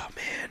Jack again. Oh,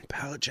 man.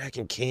 Pallet Jack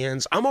in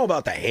cans. I'm all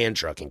about the Hand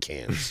Truck in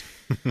cans.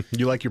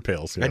 You like your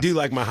pails. Yes. I do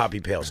like my hoppy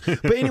pails.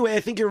 But anyway,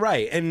 I think you're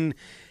right. And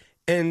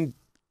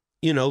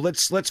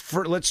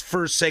let's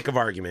for sake of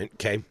argument,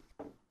 okay?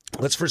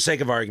 Let's for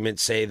sake of argument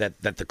say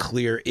that the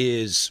clear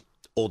is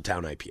Old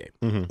Town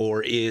IPA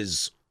or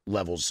is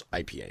Levels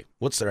IPA.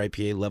 What's their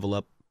IPA? Level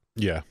Up?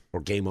 Yeah.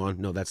 Or Game On?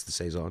 No, that's the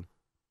Saison.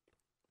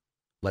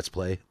 Let's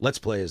Play. Let's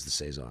Play is the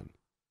Saison.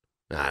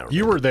 I don't remember.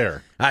 You were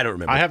there. I don't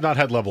remember. I have not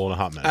had Level in a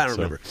hot minute. I don't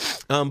remember.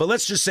 But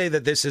let's just say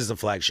that this is the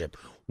flagship.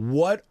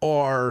 What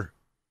are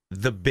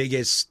the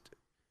biggest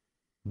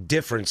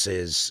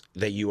differences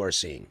that you are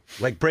seeing?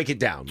 Like, break it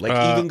down. Like,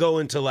 even go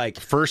into, like,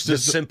 first the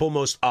is simple,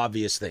 most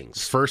obvious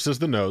things. First is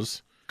the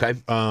nose. Okay.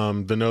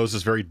 The nose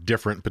is very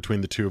different between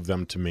the two of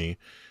them to me.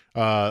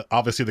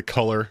 Obviously, the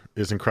color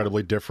is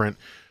incredibly different.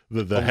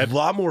 The head, a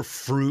lot more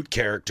fruit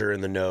character in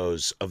the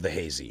nose of the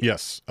hazy.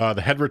 Yes.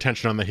 The head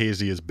retention on the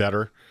hazy is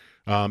better.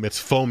 It's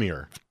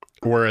foamier.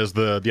 whereas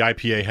the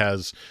IPA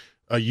has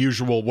a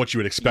usual what you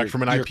would expect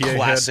from an IPA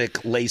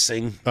classic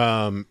lacing.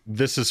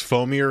 This is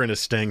foamier and is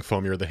staying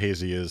foamier. The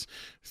hazy is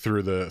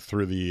through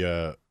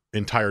the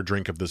entire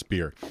drink of this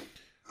beer.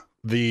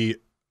 The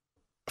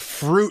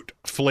fruit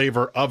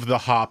flavor of the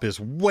hop is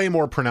way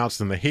more pronounced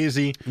than the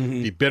hazy.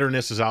 The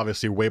bitterness is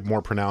obviously way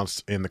more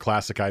pronounced in the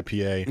classic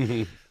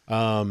IPA.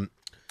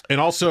 And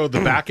also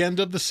the back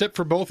end of the sip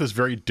for both is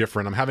very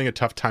different. I'm having a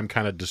tough time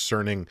kind of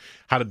discerning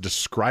how to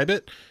describe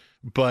it,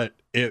 but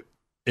it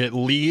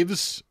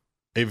leaves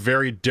a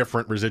very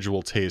different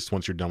residual taste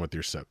once you're done with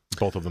your sip.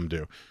 Both of them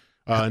do.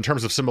 In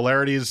terms of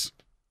similarities,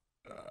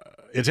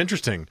 it's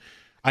interesting.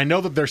 I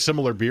know that they're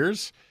similar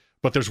beers,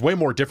 but there's way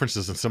more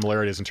differences than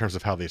similarities in terms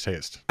of how they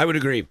taste. I would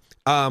agree.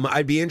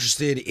 I'd be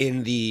interested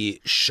in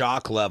the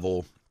shock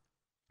level.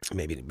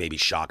 Maybe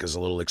shock is a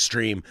little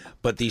extreme,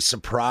 but the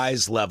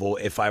surprise level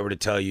if I were to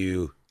tell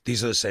you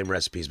these are the same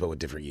recipes but with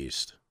different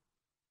yeast.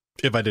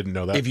 If I didn't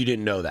know that. If you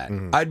didn't know that.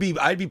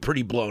 I'd be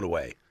pretty blown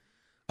away.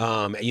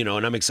 And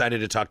I'm excited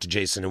to talk to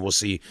Jason, and we'll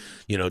see,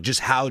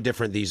 just how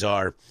different these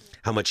are,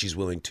 how much he's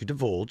willing to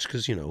divulge,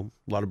 because, a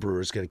lot of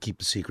brewers got to keep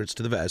the secrets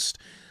to the vest.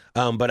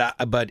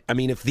 But I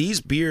mean, if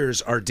these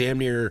beers are damn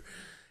near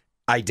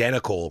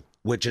identical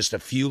with just a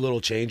few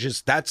little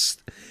changes,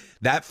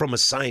 that from a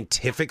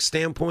scientific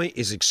standpoint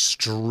is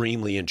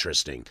extremely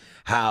interesting.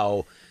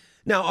 How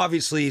now,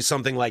 obviously,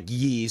 something like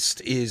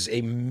yeast is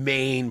a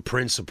main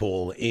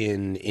principle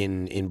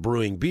in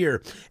brewing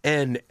beer,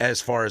 and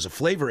as far as a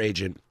flavor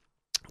agent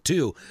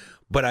too.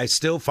 But I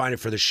still find it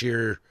for the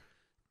sheer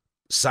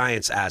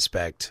science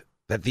aspect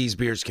that these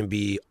beers can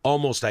be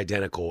almost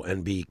identical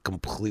and be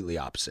completely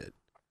opposite.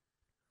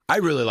 I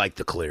really like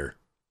the clear.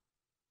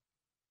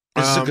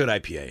 This is a good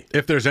IPA.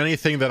 If there's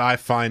anything that I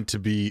find to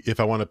be, if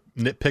I want to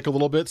nitpick a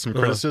little bit, some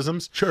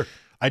criticisms. Sure.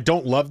 I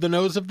don't love the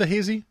nose of the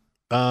hazy.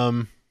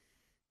 In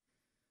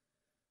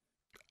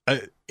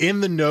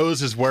the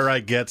nose is where I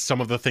get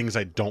some of the things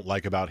I don't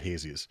like about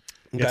hazies.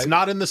 Okay. It's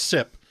not in the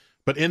sip,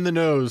 but in the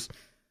nose,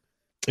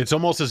 it's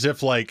almost as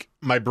if like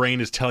my brain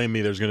is telling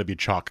me there's going to be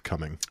chalk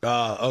coming.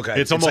 Okay.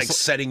 It's almost like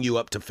setting you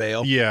up to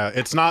fail. Yeah,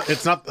 it's not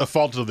a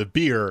fault of the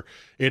beer.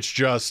 It's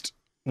just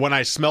when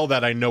I smell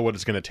that, I know what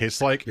it's going to taste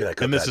like. You're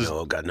like,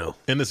 oh, God, no.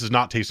 And this is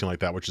not tasting like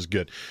that, which is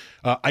good.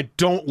 I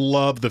don't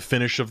love the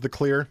finish of the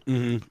clear.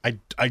 I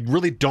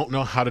really don't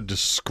know how to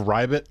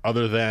describe it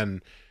other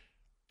than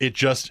it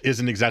just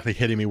isn't exactly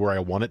hitting me where I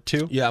want it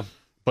to. Yeah.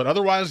 But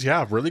otherwise,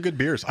 yeah, really good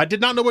beers. I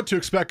did not know what to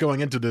expect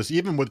going into this,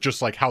 even with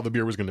just like how the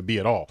beer was going to be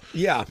at all.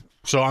 Yeah.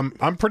 So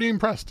I'm pretty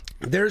impressed.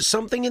 There's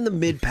something in the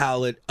mid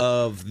palate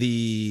of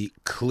the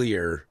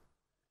clear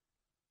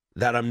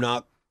that I'm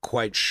not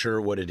quite sure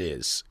what it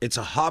is. It's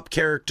a hop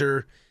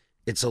character.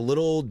 It's a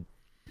little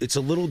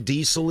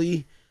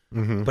diesel-y,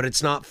 but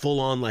it's not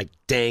full on like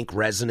dank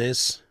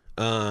resinous.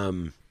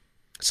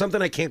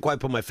 Something I can't quite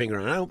put my finger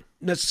on. I don't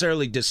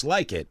necessarily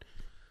dislike it.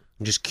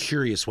 I'm just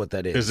curious what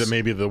that is. Is it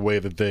maybe the way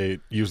that they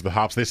use the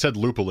hops? They said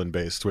lupulin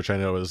based, which I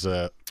know is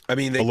a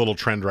little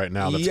trend right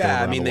now. That's going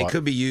around they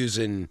could be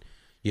using,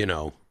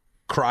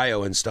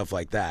 cryo and stuff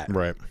like that.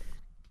 Right.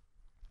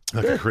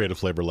 Like a creative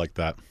flavor like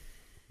that.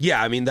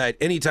 Yeah, I mean that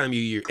anytime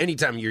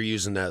you're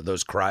using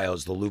those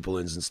cryos, the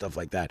lupulins and stuff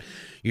like that,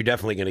 you're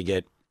definitely going to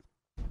get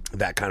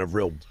that kind of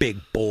real big,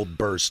 bold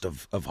burst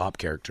of hop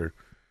character.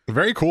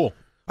 Very cool.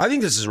 I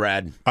think this is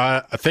rad.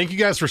 Thank you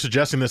guys for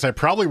suggesting this. I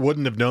probably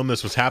wouldn't have known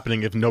this was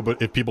happening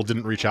if people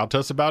didn't reach out to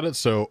us about it.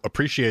 So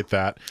appreciate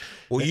that.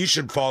 Well, you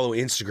should follow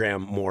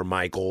Instagram more,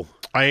 Michael.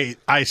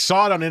 I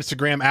saw it on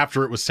Instagram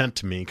after it was sent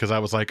to me because I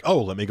was like,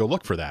 oh, let me go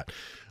look for that.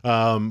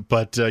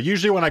 But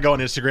usually when I go on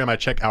Instagram, I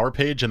check our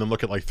page and then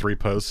look at like 3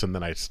 posts and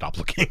then I stop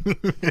looking.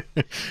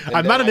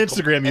 I'm not an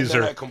Instagram user.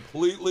 And then I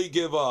completely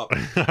give up.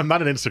 I'm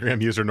not an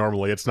Instagram user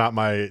normally. It's not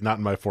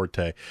in my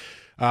forte.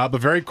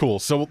 But very cool.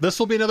 So this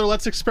will be another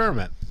Let's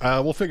Experiment.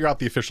 We'll figure out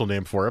the official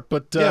name for it.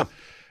 But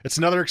It's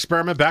another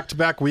experiment,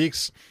 back-to-back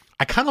weeks.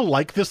 I kind of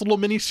like this little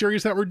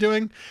mini-series that we're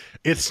doing.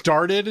 It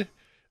started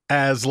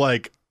as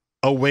like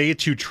a way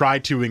to try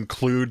to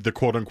include the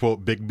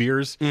quote-unquote big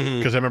beers.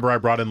 Because I remember I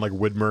brought in like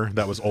Widmer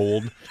that was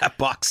old. That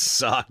box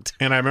sucked.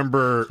 And I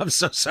remember... I'm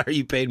so sorry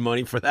you paid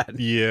money for that.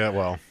 Yeah,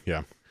 well,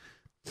 yeah.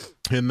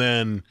 And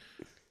then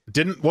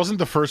wasn't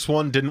the first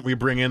one, didn't we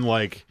bring in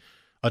like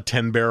a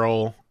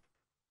 10-barrel...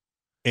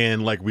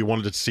 And like we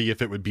wanted to see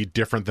if it would be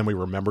different than we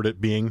remembered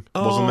it being.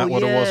 Wasn't that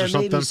what it was or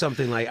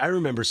something? Maybe I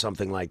remember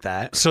something like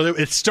that. So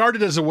it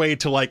started as a way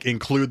to like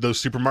include those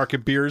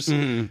supermarket beers.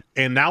 And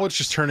now it's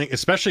just turning,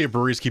 especially if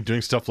breweries keep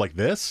doing stuff like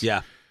this. Yeah.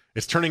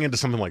 It's turning into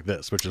something like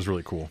this, which is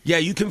really cool. Yeah,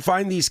 you can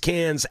find these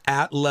cans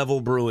at Level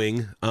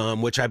Brewing,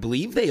 which I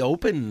believe they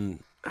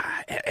open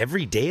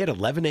every day at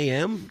 11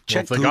 a.m.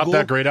 Check they Google. Got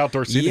that great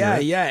outdoor seating. Yeah,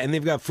 right? yeah. And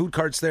they've got food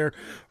carts there.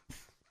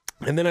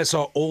 And then I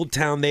saw Old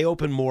Town. They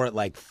open more at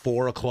like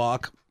 4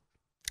 o'clock.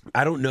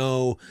 I don't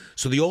know.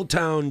 So the Old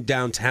Town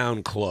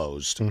downtown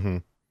closed,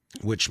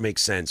 which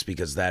makes sense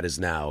because that is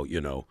now,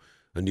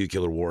 a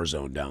nuclear war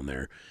zone down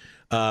there.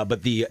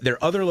 But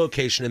their other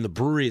location in the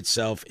brewery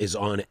itself is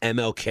on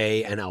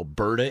MLK and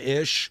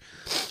Alberta-ish.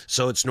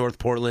 So it's North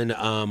Portland.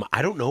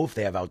 I don't know if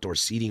they have outdoor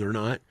seating or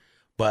not,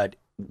 but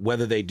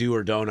whether they do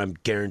or don't, I'm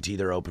guaranteed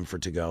they're open for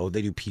to-go.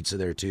 They do pizza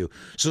there, too.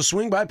 So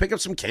swing by, pick up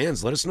some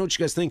cans. Let us know what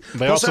you guys think.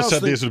 They also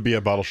said these would be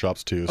at bottle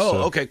shops, too. Oh, so.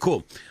 Okay,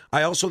 cool.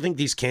 I also think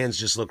these cans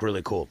just look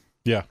really cool.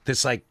 Yeah.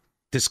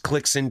 This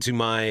clicks into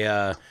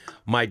my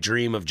my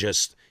dream of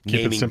just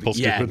Keep it simple,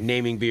 stupid.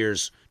 naming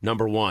beers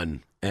number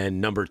 1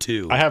 and number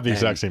 2. I have the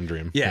exact same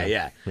dream.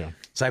 Yeah.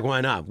 It's like,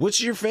 why not?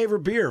 What's your favorite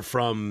beer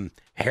from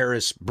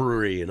Harris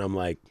Brewery? And I'm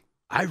like,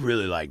 I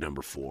really like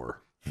number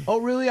 4. Oh,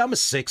 really? I'm a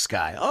 6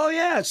 guy. Oh,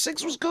 yeah,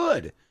 6 was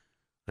good.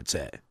 That's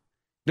it.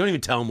 Don't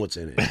even tell them what's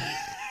in it.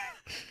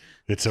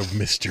 It's a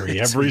mystery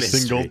every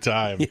single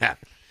time. Yeah.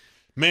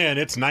 Man,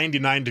 it's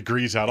 99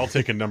 degrees out. I'll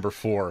take a number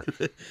 4.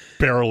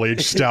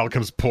 Barrel-aged stout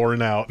comes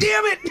pouring out.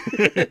 Damn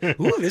it!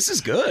 Ooh, this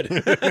is good.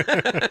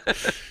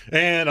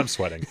 And I'm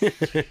sweating.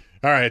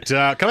 All right,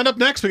 coming up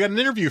next, we got an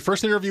interview.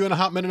 First interview in a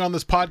hot minute on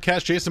this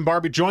podcast. Jason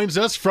Barbie joins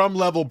us from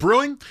Level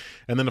Brewing.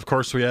 And then, of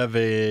course, we have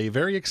a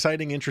very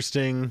exciting,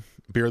 interesting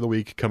Beer of the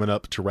Week coming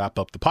up to wrap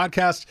up the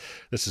podcast.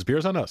 This is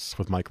Beers on Us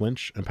with Mike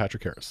Lynch and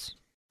Patrick Harris.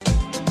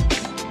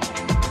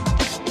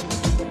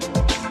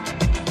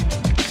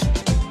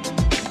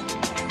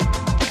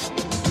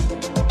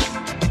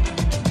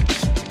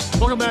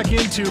 Welcome back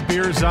into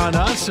Beers on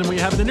Us, and we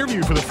have an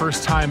interview for the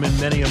first time in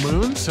many a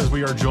moons as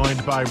we are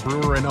joined by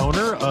brewer and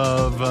owner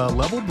of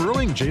Level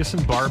Brewing,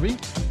 Jason Barbie.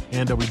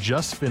 And we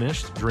just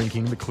finished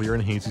drinking the Clear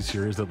and Hazy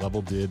series that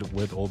Level did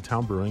with Old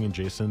Town Brewing, and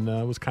Jason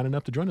was kind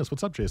enough to join us.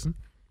 What's up, Jason?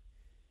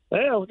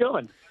 Hey, how's it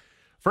going?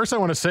 First, I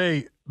want to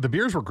say the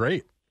beers were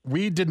great.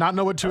 We did not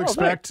know what to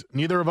expect. Thanks.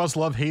 Neither of us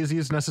love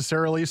hazies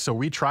necessarily, so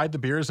we tried the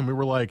beers, and we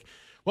were like,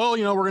 well,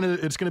 you know,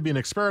 it's going to be an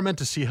experiment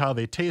to see how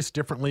they taste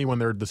differently when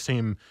they're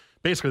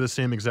basically the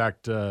same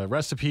exact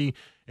recipe.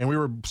 And we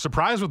were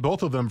surprised with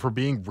both of them for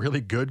being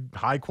really good,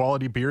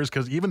 high-quality beers,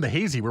 because even the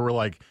hazy, we were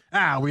like,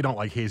 we don't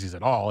like hazies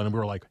at all. And we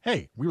were like,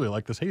 hey, we really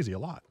like this hazy a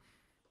lot.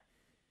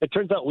 It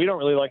turns out we don't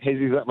really like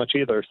hazies that much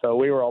either, so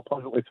we were all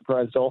pleasantly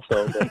surprised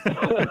also.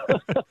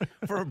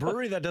 For a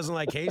brewery that doesn't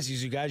like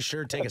hazies, you guys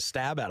sure take a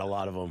stab at a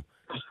lot of them.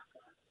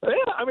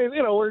 Yeah, I mean,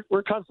 you know,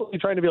 we're constantly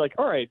trying to be like,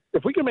 all right,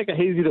 if we can make a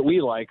hazy that we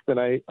like, then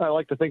I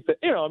like to think that,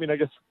 you know, I mean, I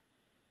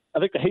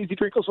think the hazy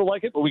drinkers will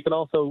like it, but we can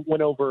also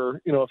win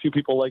over, you know, a few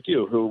people like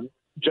you who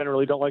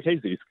generally don't like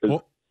hazies.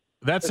 Well,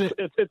 it's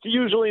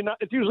usually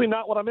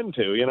not what I'm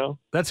into, you know.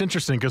 That's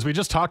interesting because we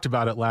just talked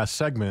about it last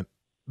segment.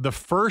 The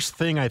first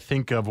thing I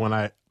think of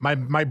when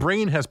my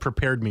brain has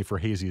prepared me for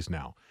hazies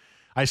now.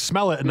 I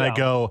smell it and I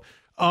go,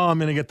 oh, I'm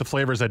going to get the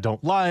flavors I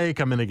don't like.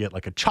 I'm going to get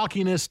like a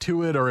chalkiness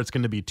to it, or it's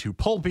going to be too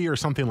pulpy or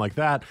something like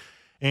that.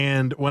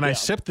 And when I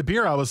sipped the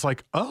beer, I was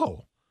like, I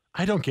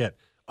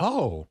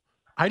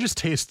just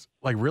taste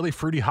like really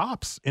fruity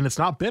hops and it's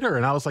not bitter.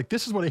 And I was like,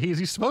 this is what a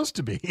hazy's supposed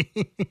to be.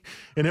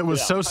 And it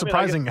was so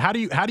surprising. How do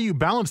you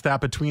balance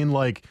that between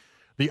like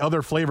the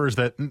other flavors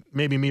that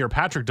maybe me or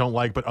Patrick don't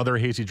like, but other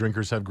hazy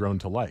drinkers have grown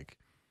to like?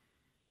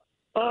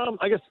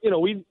 I guess, you know,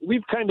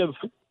 we've kind of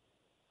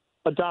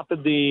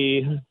adopted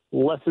the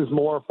less is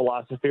more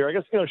philosophy. Or I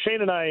guess, you know,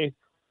 Shane and I,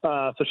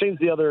 so Shane's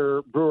the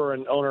other brewer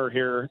and owner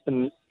here,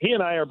 and he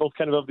and I are both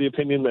kind of the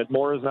opinion that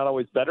more is not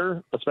always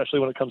better, especially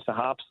when it comes to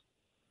hops.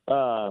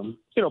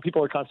 You know,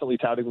 people are constantly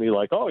touting me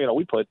like, oh, you know,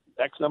 we put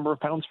X number of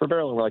pounds per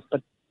barrel. And we're like,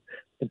 but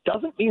it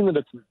doesn't mean that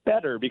it's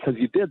better because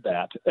you did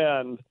that.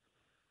 And,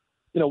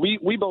 you know,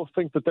 we both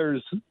think that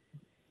there's,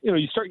 you know,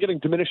 you start getting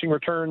diminishing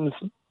returns.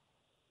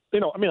 You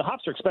know, I mean, the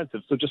hops are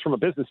expensive. So just from a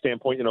business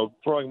standpoint, you know,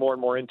 throwing more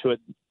and more into it,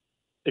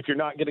 if you're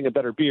not getting a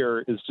better beer,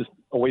 is just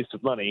a waste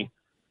of money.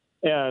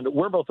 And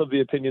we're both of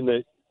the opinion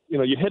that, you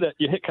know, you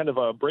hit kind of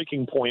a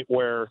breaking point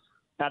where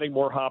adding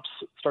more hops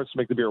starts to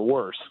make the beer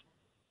worse.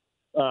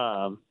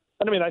 And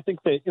I mean, I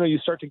think that, you know, you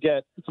start to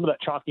get some of that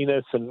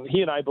chalkiness, and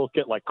he and I both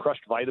get like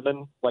crushed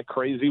vitamin like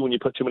crazy when you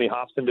put too many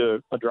hops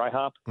into a dry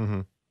hop.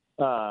 Mm-hmm.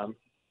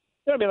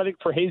 I mean, I think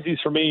for hazies,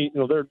 for me, you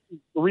know, the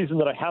reason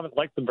that I haven't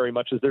liked them very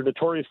much is they're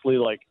notoriously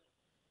like,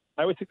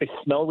 I always think they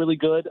smell really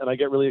good, and I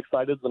get really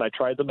excited when I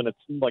try them, and it's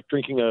like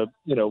drinking a,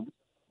 you know,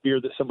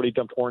 beer that somebody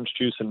dumped orange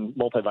juice and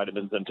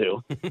multivitamins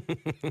into.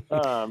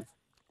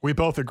 We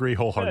both agree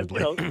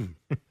wholeheartedly. And,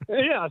 you know,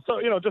 yeah. So,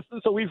 you know, just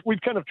so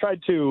we've kind of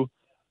tried to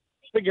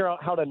figure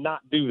out how to not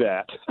do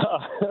that.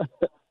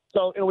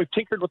 So, you know, we've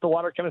tinkered with the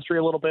water chemistry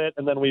a little bit,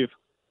 and then we've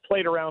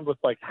played around with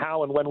like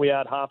how and when we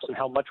add hops and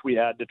how much we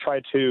add to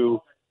try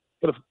to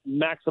sort of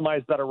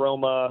maximize that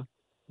aroma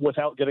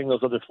without getting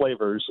those other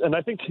flavors. And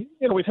I think,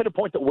 you know, we've hit a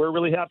point that we're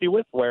really happy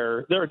with,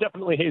 where there are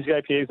definitely hazy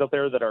IPAs out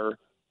there that are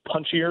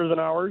punchier than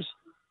ours.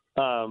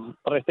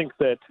 But I think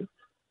that,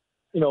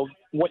 you know,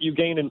 what you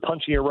gain in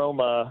punchy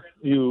aroma,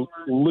 you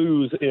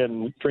lose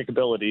in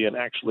drinkability and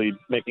actually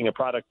making a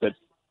product that,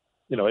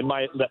 you know,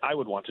 that I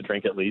would want to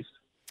drink at least.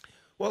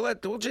 Well,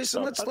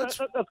 Jason, let's. That's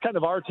kind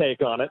of our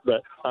take on it,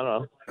 but I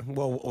don't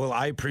know. Well,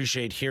 I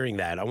appreciate hearing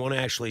that. I want to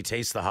actually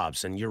taste the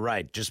hops, and you're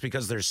right. Just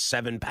because there's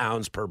 7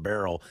 pounds per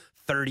barrel,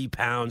 30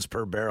 pounds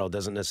per barrel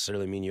doesn't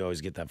necessarily mean you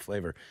always get that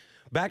flavor.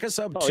 Back us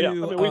up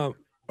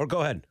or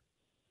go ahead.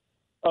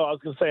 Oh, I was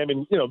going to say, I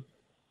mean,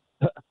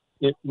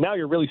 now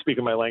you're really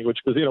speaking my language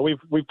because,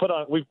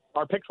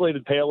 our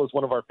Pixelated Pale is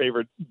one of our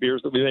favorite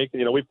beers that we make.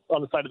 We've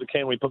on the side of the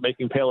can, we put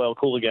Making Pale Ale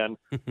Cool Again.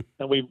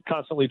 And we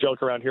constantly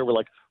joke around here. We're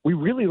like, we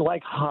really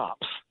like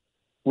hops.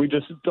 We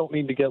just don't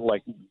need to get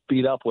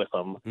beat up with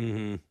them.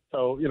 Mm-hmm.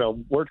 So,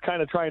 we're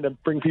kind of trying to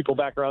bring people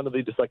back around to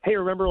be just like, hey,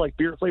 remember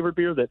flavored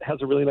beer that has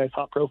a really nice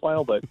hop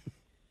profile, but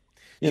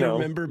you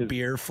remember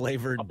beer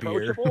flavored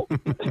beer?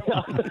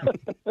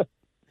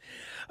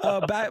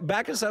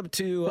 Back us up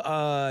to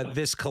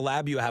this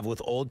collab you have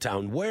with Old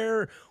Town.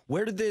 Where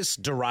did this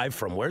derive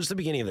from? Where's the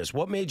beginning of this?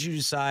 What made you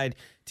decide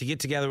to get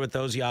together with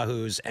those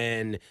yahoos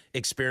and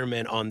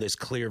experiment on this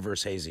clear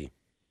versus hazy?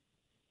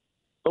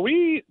 So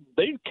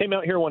they came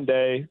out here one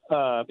day.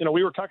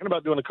 We were talking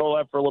about doing a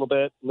collab for a little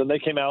bit, and then they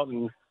came out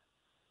and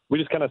we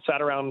just kind of sat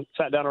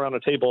down around a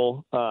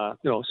table,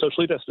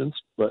 socially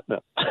distanced, but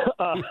no.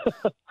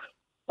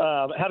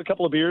 Had a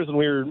couple of beers, and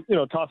we were,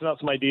 tossing out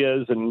some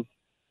ideas, and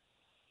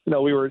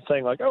we were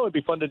saying it'd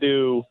be fun to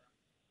do,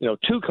 2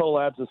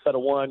 collabs instead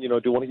of one.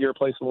 Do one at your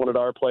place and one at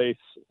our place,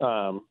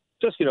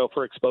 just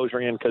for exposure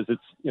and because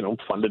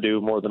it's fun to do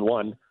more than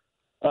one.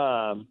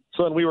 So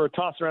then we were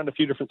tossing around a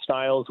few different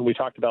styles, and we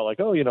talked about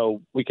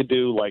we could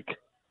do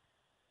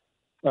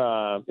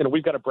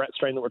we've got a Brett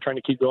strain that we're trying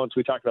to keep going. So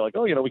we talked about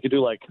we could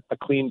do a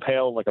clean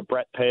pale, a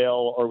Brett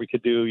pale, or we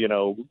could do,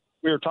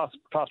 we were tossed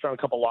around a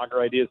couple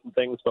lager ideas and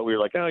things, but we were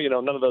like, none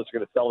of those are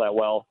going to sell that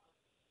well.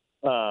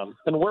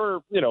 And we're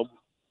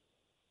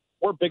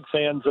big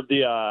fans of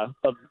the,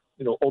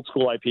 old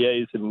school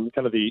IPAs and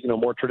kind of the,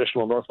 more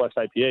traditional Northwest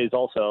IPAs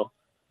also.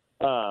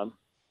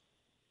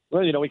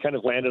 We kind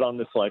of landed on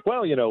this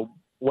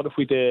what if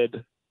we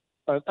did,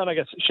 and I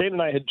guess Shane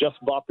and I had just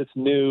bought this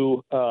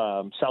new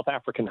South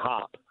African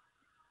hop,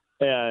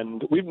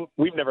 and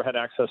we've never had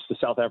access to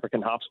South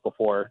African hops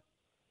before.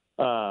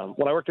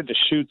 When I worked at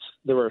Deschutes,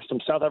 there were some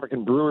South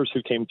African brewers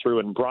who came through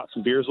and brought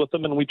some beers with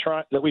them, and we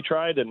tried,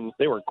 and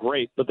they were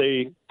great, but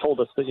they told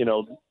us that,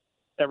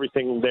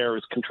 everything there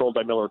is controlled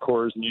by Miller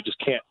Coors, and you just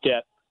can't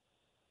get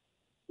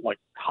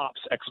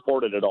hops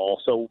exported at all.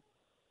 So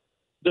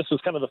this was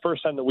kind of the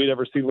first time that we'd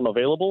ever seen them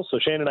available. So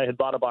Shane and I had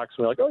bought a box,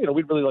 and we were like,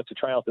 we'd really like to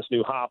try out this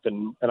new hop,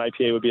 and an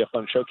IPA would be a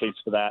fun showcase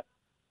for that.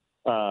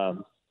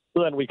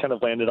 So then we kind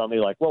of landed on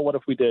what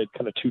if we did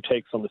kind of 2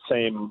 takes on the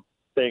same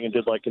thing and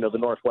did the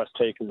Northwest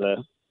take and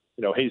the,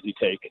 hazy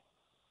take,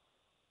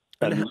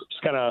 and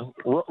just kind of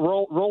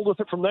rolled with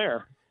it from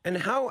there. And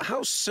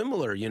how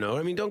similar,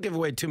 don't give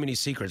away too many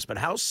secrets, but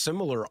how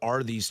similar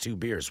are these 2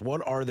 beers?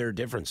 What are their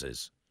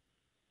differences?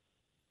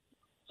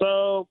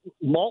 So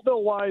malt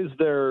bill wise,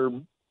 they're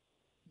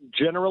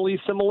generally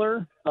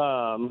similar.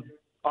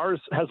 Ours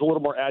has a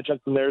little more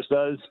adjunct than theirs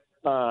does.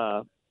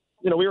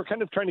 We were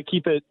kind of trying to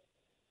keep it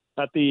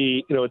at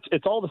the,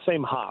 it's all the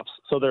same hops.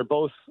 So they're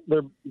both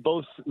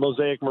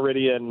Mosaic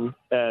Meridian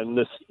and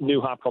this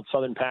new hop called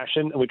Southern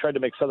Passion. And we tried to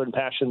make Southern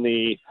Passion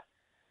the,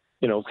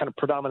 kind of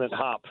predominant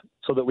hop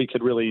so that we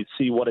could really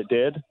see what it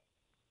did.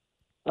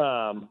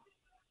 And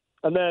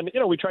then,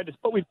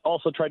 we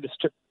also tried to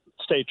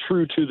stay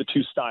true to the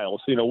 2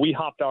 styles. We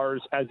hopped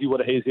ours as you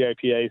would a hazy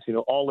IPA,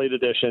 all late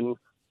edition,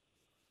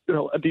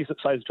 a decent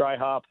sized dry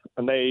hop,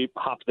 and they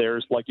hopped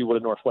theirs like you would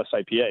a Northwest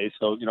IPA.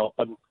 So,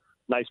 a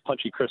nice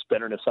punchy, crisp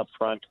bitterness up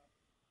front,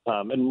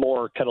 and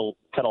more kettle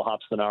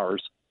hops than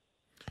ours.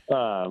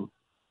 So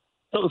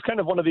it was kind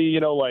of one of the,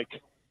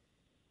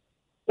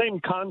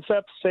 same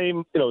concept,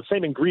 same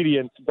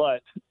ingredients,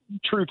 but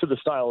true to the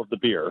style of the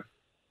beer.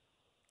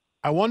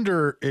 I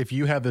wonder if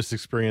you had this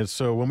experience.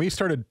 So when we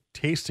started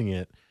tasting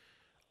it,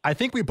 I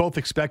think we both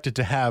expected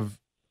to have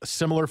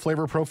similar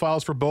flavor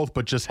profiles for both,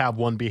 but just have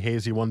one be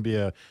hazy, one be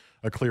a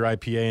clear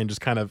IPA, and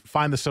just kind of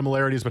find the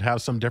similarities but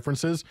have some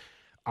differences.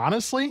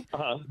 Honestly,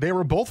 they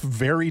were both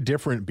very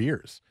different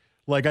beers.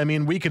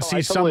 We could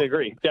see some. I totally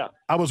agree. Yeah.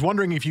 I was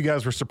wondering if you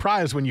guys were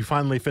surprised when you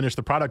finally finished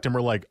the product and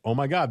were like, oh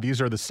my God,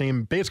 these are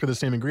basically the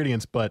same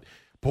ingredients, but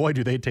boy,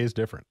 do they taste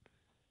different.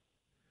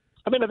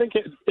 I think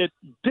it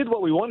did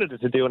what we wanted it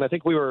to do, and I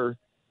think we were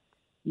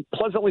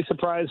pleasantly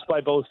surprised by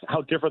both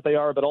how different they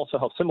are, but also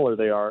how similar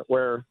they are,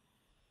 where,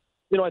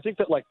 I think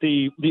that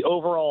the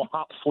overall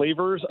hop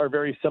flavors are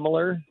very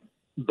similar,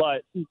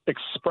 but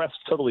expressed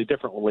totally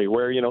differently,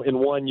 where, in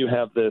one you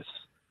have this,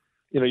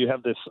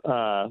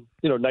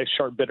 nice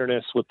sharp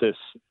bitterness with this,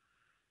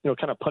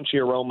 kind of punchy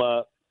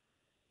aroma,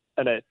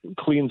 and it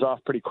cleans off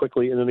pretty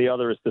quickly. And then the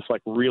other is this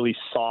really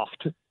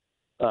soft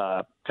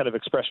kind of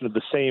expression of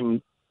the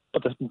same,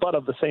 but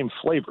of the same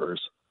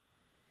flavors.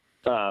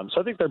 So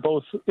I think they're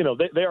both,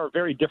 they are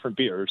very different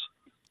beers,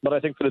 but I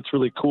think that it's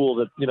really cool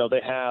that,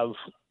 they have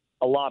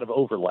a lot of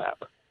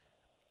overlap.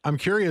 I'm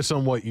curious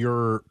on what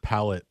your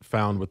palate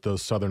found with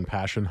those Southern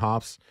Passion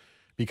hops,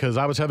 because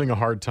I was having a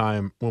hard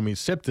time when we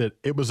sipped it.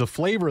 It was a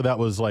flavor that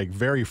was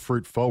very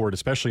fruit forward,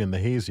 especially in the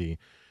hazy,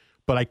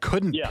 but I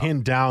couldn't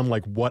pin down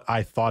what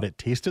I thought it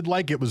tasted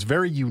like. It was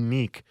very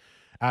unique.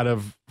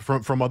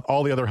 from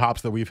all the other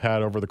hops that we've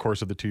had over the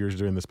course of the 2 years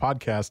doing this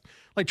podcast,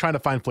 like trying to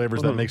find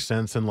flavors that make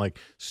sense and like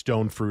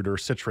stone fruit or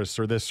citrus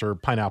or this or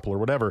pineapple or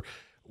whatever.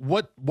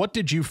 What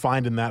did you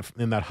find in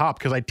that hop?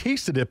 Because I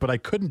tasted it, but I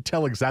couldn't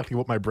tell exactly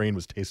what my brain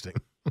was tasting.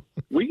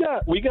 We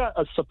got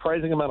a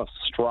surprising amount of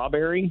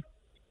strawberry,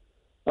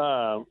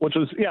 which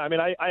was, yeah, I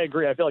mean, I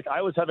agree. I feel like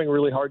I was having a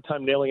really hard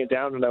time nailing it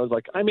down, and I was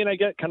like, I mean, I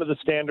get kind of the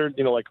standard,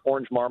 like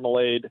orange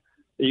marmalade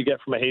that you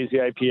get from a hazy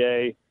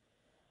IPA.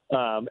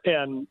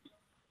 And,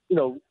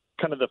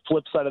 kind of the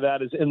flip side of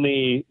that is in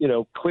the,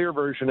 clear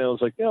version, it was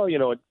like,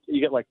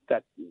 you get like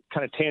that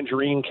kind of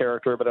tangerine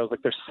character, but I was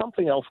like, there's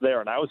something else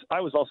there. And I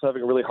was also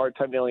having a really hard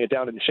time nailing it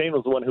down. And Shane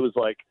was the one who was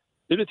like,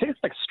 dude, it tastes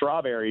like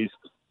strawberries.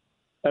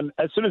 And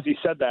as soon as he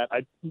said that,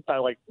 I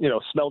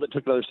smelled it,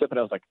 took another sip, and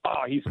I was like,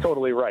 he's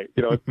totally right.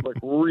 It's like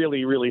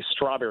really, really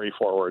strawberry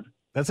forward.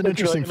 That's an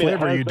interesting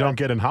flavor you don't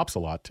get in hops a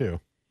lot too.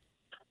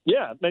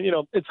 Yeah.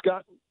 And,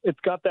 it's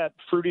got that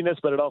fruitiness,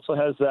 but it also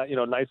has that,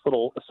 nice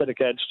little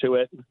acidic edge to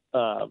it,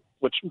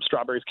 which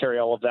strawberries carry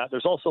all of that.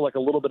 There's also like a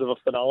little bit of a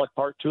phenolic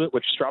part to it,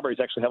 which strawberries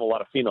actually have a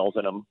lot of phenols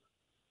in them.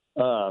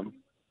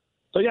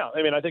 So yeah,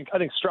 I mean, I think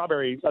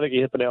strawberry, I think you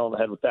hit the nail on the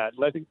head with that.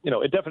 And I think,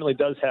 it definitely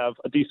does have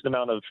a decent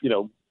amount of,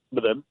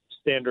 the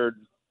standard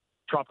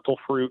tropical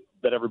fruit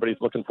that everybody's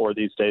looking for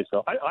these days.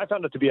 So I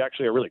found it to be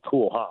actually a really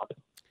cool hop.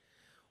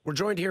 We're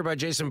joined here by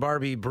Jason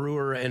Barbie,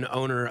 brewer and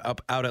owner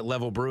out at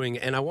Level Brewing.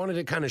 And I wanted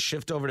to kind of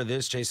shift over to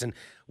this, Jason.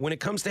 When it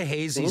comes to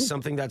hazy,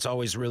 something that's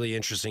always really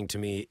interesting to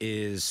me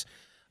is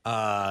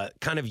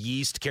kind of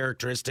yeast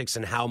characteristics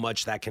and how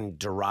much that can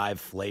derive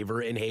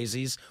flavor in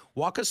hazies.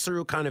 Walk us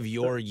through kind of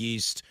your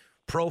yeast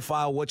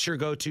profile, what's your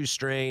go-to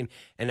strain,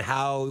 and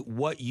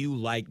what you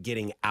like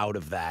getting out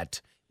of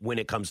that when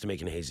it comes to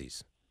making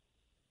hazies.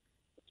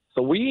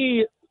 So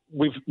we've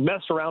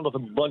messed around with a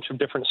bunch of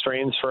different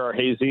strains for our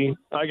hazy.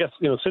 I guess,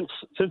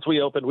 since we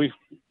opened, we've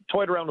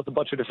toyed around with a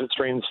bunch of different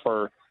strains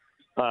for,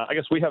 I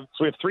guess we have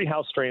 3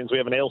 house strains. We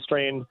have an ale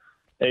strain,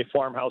 a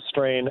farmhouse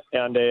strain,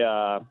 and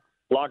a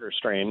lager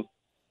strain.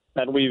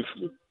 And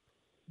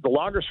the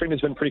lager strain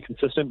has been pretty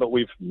consistent, but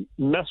we've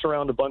messed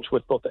around a bunch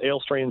with both the ale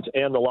strains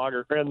and the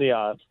lager and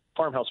the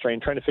farmhouse strain,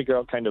 trying to figure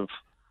out kind of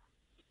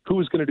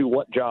who's going to do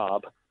what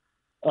job.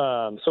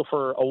 So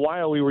for a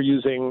while we were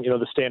using,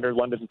 the standard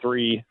London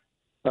 3,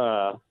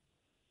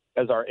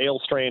 as our ale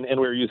strain, and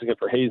we were using it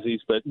for hazies,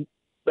 but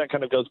that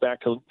kind of goes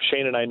back to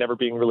Shane and I never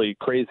being really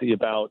crazy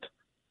about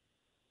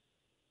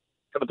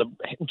kind of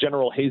the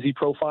general hazy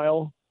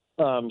profile.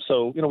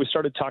 So, we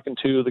started talking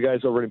to the guys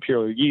over at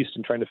Imperial Yeast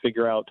and trying to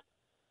figure out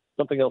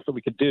something else that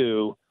we could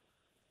do.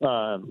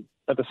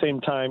 At the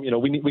same time,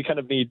 we kind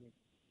of need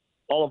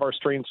all of our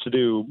strains to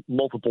do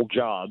multiple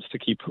jobs to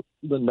keep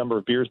the number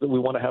of beers that we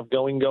want to have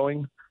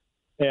going.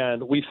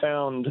 And we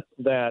found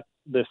that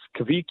this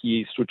Kvik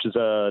yeast, which is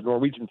a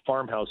Norwegian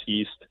farmhouse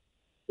yeast,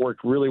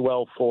 worked really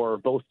well for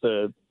both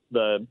the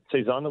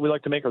Saison that we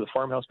like to make or the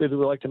farmhouse beer that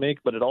we like to make,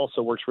 but it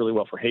also works really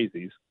well for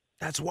hazies.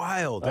 That's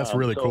wild. That's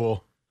really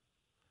cool.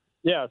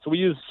 Yeah, so we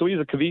use a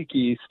Kvik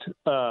yeast.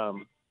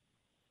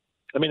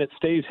 I mean, it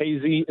stays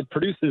hazy. It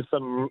produces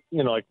some,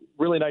 like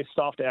really nice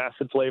soft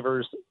acid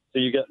flavors. So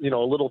you get, a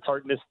little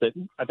tartness that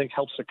I think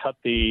helps to cut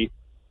the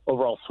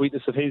overall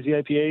sweetness of hazy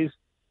IPAs.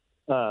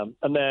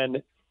 And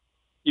then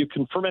you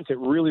can ferment it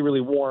really, really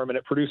warm, and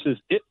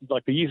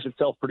like the yeast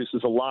itself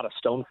produces a lot of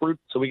stone fruit.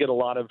 So we get a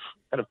lot of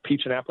kind of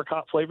peach and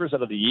apricot flavors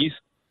out of the yeast.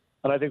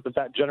 And I think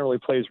that generally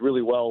plays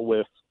really well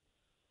with,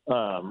 a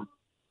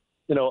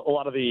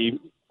lot of the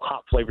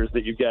hop flavors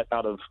that you get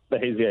out of the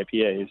hazy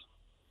IPAs.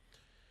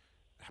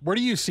 Where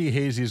do you see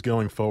hazies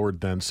going forward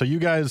then? So you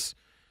guys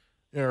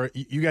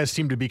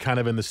seem to be kind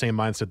of in the same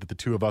mindset that the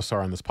two of us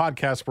are on this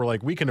podcast. We're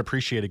like, we can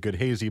appreciate a good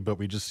hazy, but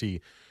we just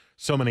see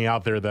so many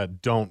out there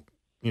that don't,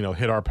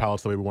 hit our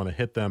palates the way we want to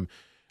hit them.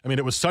 I mean,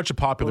 it was such a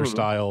popular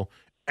style.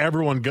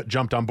 Everyone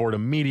jumped on board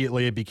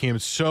immediately. It became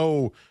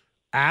so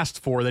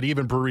asked for that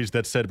even breweries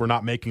that said we're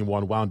not making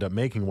one wound up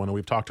making one. And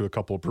we've talked to a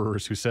couple of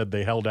brewers who said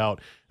they held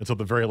out until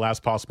the very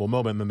last possible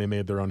moment and then they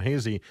made their own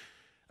hazy.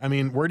 I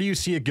mean, where do you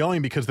see it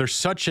going? Because there's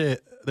such a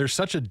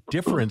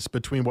difference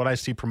between what I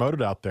see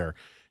promoted out there.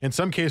 In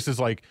some cases,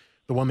 like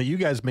the one that you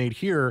guys made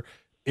here,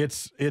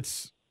 it's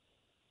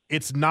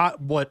not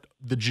what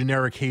the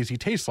generic hazy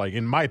tastes like.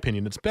 In my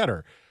opinion, it's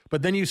better.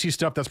 But then you see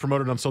stuff that's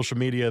promoted on social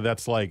media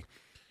that's like,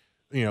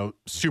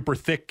 super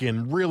thick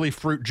and really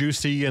fruit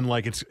juicy, and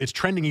like it's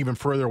trending even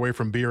further away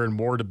from beer and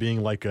more to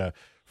being like a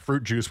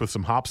fruit juice with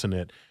some hops in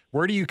it.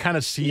 Where do you kind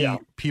of see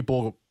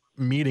people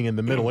meeting in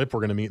the middle, if we're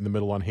going to meet in the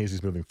middle on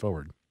hazies moving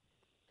forward?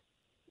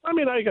 I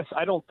mean, I guess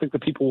I don't think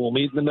that people will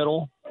meet in the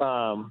middle.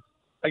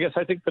 I guess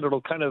I think that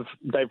it'll kind of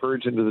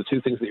diverge into the two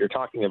things that you're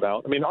talking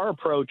about. I mean, our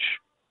approach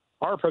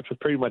with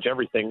pretty much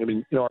everything. I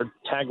mean, our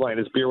tagline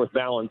is beer with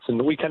balance, and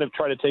we kind of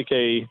try to take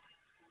a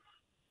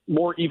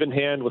more even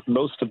hand with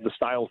most of the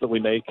styles that we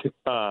make.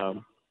 Where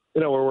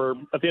we're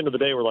at the end of the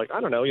day, we're like,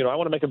 I don't know, I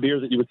want to make a beer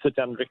that you would sit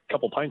down and drink a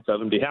couple pints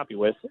of and be happy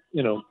with.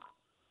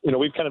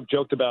 We've kind of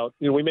joked about,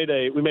 we made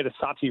a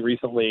Sati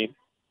recently.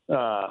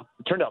 It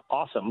turned out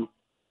awesome.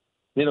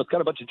 it's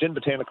got a bunch of gin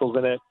botanicals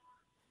in it.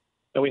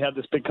 And we had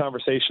this big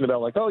conversation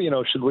about like,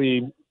 should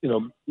we,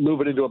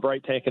 move it into a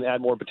bright tank and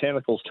add more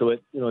botanicals to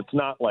it? It's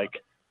not like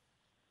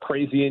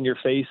crazy in your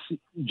face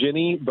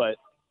ginny, but,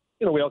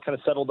 we all kind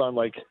of settled on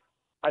like,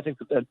 I think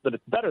that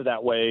it's better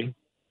that way.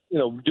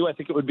 Do I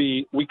think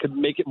we could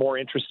make it more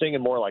interesting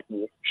and more like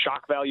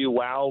shock value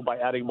wow by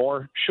adding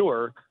more?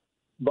 Sure.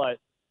 But,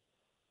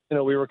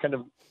 we were kind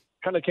of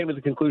came to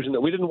the conclusion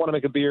that we didn't want to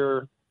make a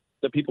beer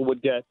that people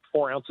would get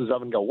 4 ounces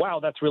of and go, wow,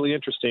 that's really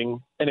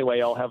interesting.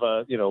 Anyway, I'll have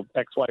a,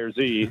 X, Y, or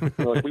Z.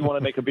 Like we want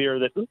to make a beer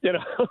that,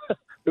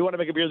 we want to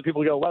make a beer that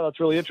people go, wow, that's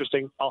really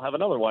interesting. I'll have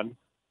another one.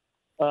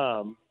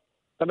 And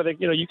I think,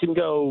 you can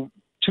go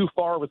too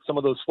far with some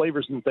of those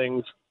flavors and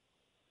things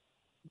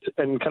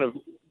and kind of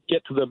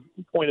get to the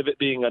point of it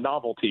being a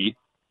novelty.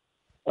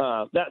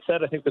 That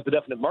said, I think there's a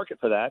definite market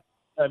for that.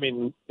 I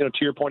mean, to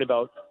your point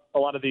about a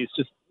lot of these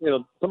just,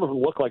 some of them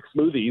look like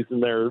smoothies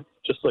and they're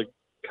just like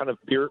kind of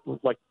beer,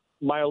 like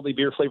mildly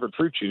beer flavored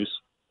fruit juice.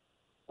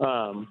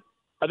 I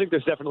think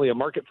there's definitely a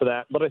market for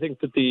that, but I think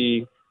that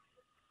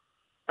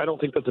I don't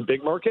think that's a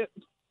big market.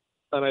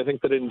 And I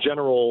think that in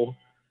general,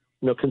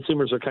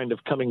 consumers are kind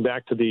of coming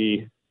back to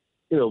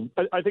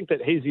I think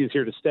that hazy is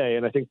here to stay.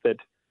 And I think that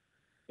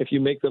if you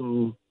make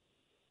them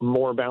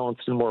more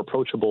balanced and more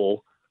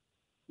approachable,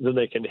 then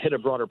they can hit a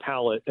broader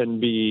palette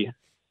and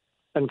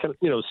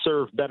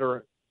serve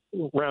better,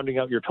 rounding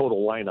out your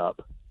total lineup.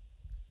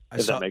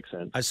 That makes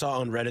sense. I saw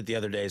on Reddit the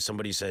other day,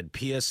 somebody said,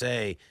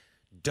 PSA,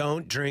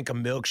 don't drink a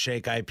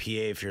milkshake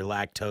IPA if you're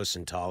lactose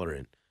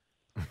intolerant.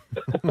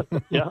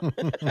 Yeah.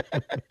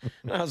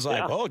 I was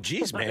like, oh,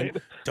 geez, man.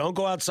 Don't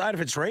go outside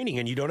if it's raining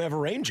and you don't have a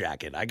rain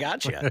jacket. I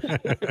got you.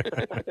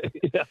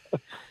 Yeah.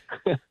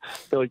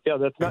 They're like, yeah,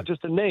 that's not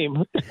just a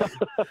name.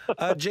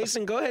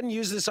 Jason, go ahead and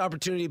use this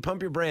opportunity to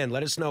pump your brand.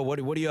 Let us know. What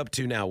are you up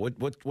to now?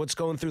 What's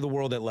going through the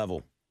world at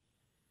Level?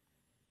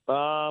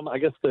 I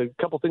guess the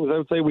couple things I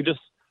would say, we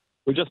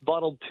just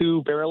bottled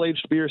 2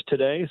 barrel-aged beers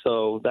today,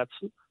 so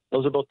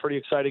those are both pretty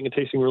exciting and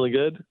tasting really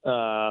good.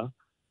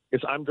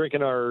 I'm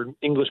drinking our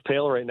English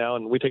Pale right now,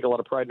 and we take a lot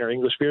of pride in our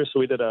English beers, so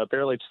we did a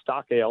barrel-aged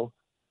stock ale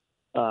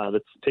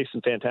that's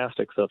tasting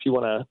fantastic. So if you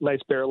want a nice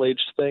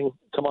barrel-aged thing,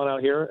 come on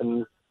out here.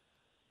 And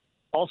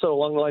also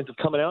along the lines of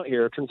coming out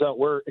here, it turns out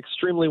we're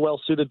extremely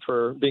well-suited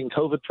for being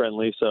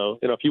COVID-friendly. So,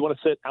 if you want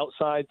to sit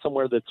outside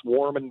somewhere that's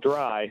warm and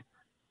dry,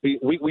 we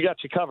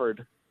got you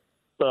covered.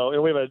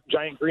 So we have a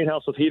giant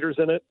greenhouse with heaters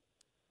in it.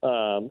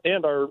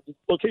 And our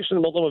location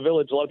in Multnomah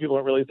Village, a lot of people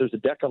don't realize there's a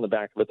deck on the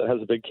back of it that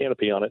has a big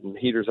canopy on it and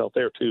heaters out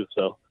there too.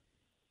 So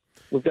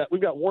we've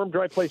got warm,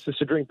 dry places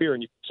to drink beer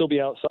and you can still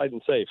be outside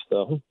and safe.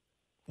 So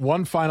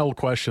one final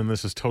question.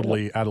 This is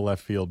totally out of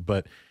left field,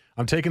 but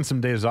I'm taking some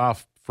days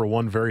off for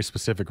one very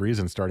specific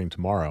reason starting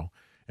tomorrow.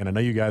 And I know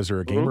you guys are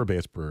a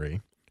gamer-based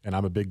brewery and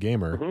I'm a big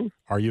gamer.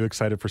 Are you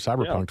excited for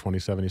Cyberpunk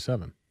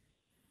 2077?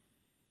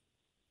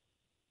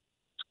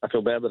 I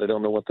feel bad that I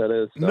don't know what that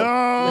is. So.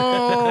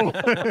 No,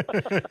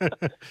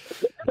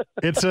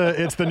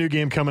 it's the new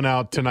game coming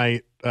out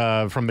tonight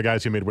from the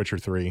guys who made Witcher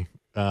 3.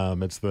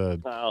 It's a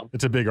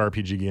big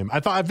RPG game.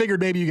 I figured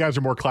maybe you guys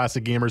are more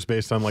classic gamers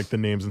based on like the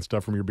names and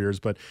stuff from your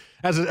beers, but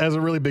as a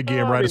really big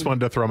gamer, I just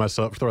wanted to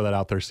throw that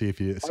out there, see if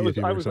you were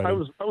excited. I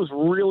was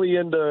really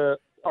into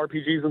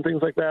RPGs and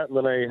things like that, and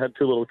then I had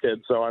 2 little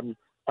kids, so I'm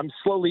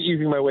slowly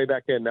easing my way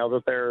back in now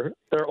that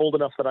they're old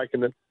enough that I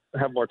can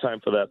have more time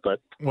for that.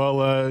 But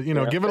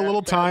give it a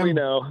little time.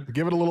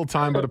 Give it a little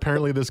time. But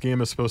apparently, this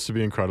game is supposed to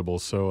be incredible.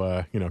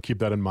 So keep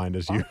that in mind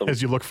as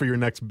you look for your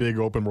next big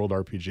open world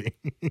RPG.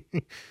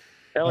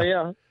 Hell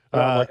yeah!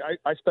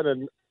 I spent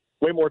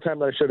way more time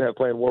than I should have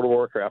playing World of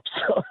Warcraft.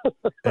 So.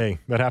 Hey,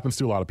 that happens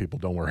to a lot of people.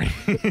 Don't worry.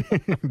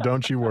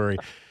 Don't you worry.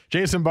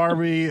 Jason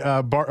Barbie,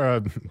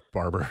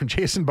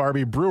 Jason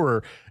Barbie,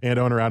 brewer and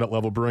owner out at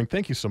Level Brewing.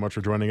 Thank you so much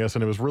for joining us.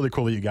 And it was really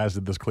cool that you guys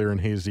did this Clear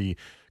and Hazy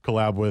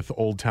collab with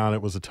Old Town.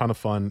 It was a ton of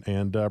fun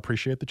and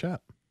appreciate the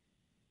chat.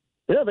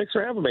 Yeah, thanks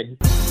for having me.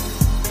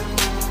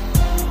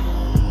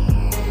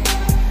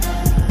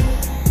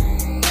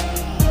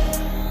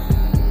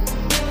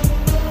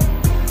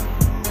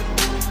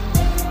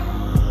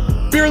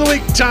 Beer of the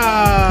Week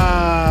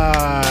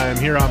time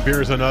here on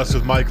Beers on Us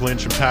with Mike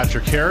Lynch and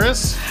Patrick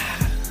Harris.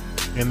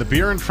 And the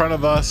beer in front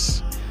of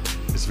us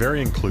is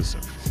very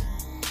inclusive.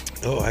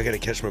 Oh, I got to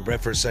catch my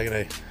breath for a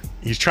second.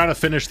 He's trying to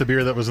finish the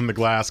beer that was in the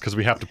glass because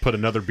we have to put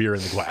another beer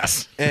in the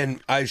glass.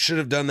 And I should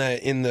have done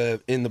that in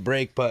the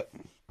break, but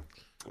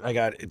I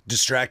got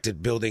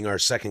distracted building our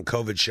second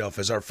COVID shelf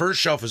as our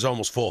first shelf is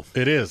almost full.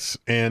 It is.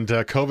 And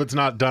COVID's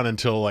not done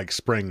until like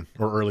spring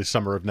or early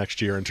summer of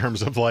next year in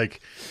terms of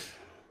like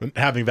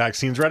having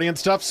vaccines ready and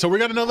stuff. So we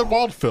got another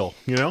wall to fill,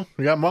 we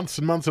got months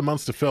and months and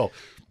months to fill.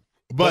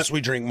 But plus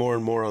we drink more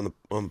and more on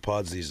the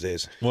pods these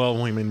days.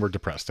 Well, I mean, we're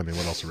depressed. I mean,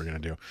 what else are we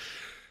going to do?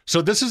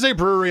 So this is a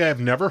brewery I've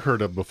never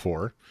heard of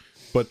before,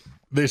 but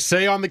they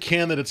say on the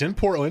can that it's in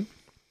Portland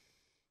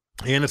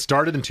and it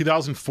started in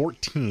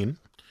 2014.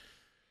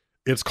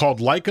 It's called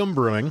Lycum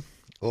Brewing.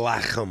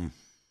 Lycum.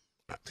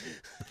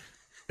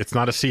 It's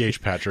not a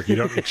CH, Patrick. You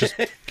don't. It's just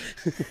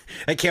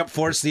I can't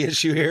force the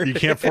issue here. You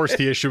can't force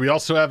the issue. We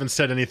also haven't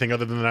said anything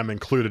other than I'm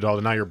included.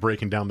 Although now you're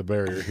breaking down the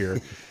barrier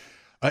here.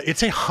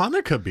 It's a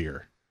Hanukkah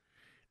beer.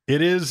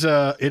 It is.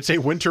 It's a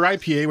winter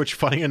IPA, which,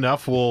 funny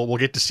enough, we'll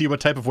get to see what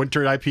type of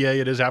winter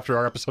IPA it is after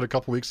our episode a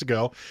couple weeks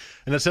ago.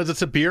 And it says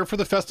it's a beer for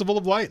the Festival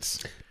of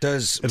Lights.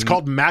 It's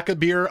called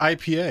Macabeer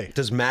IPA.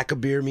 Does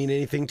Macabeer mean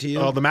anything to you?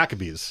 Oh, the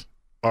Maccabees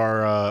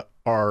are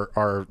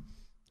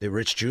they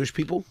rich Jewish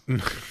people?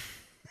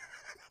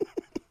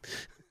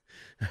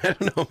 I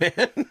don't know,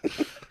 man.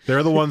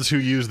 They're the ones who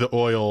use the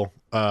oil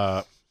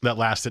that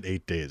lasted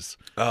 8 days.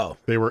 Oh.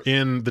 They were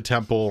in the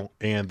temple,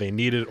 and they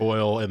needed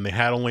oil, and they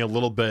had only a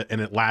little bit, and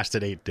it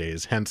lasted 8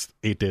 days, hence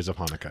 8 days of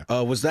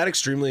Hanukkah. Was that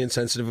extremely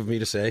insensitive of me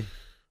to say?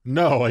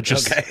 No, it's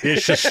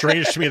just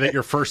strange to me that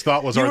your first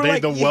thought was, are they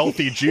the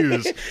wealthy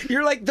Jews?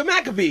 You're like, the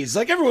Maccabees.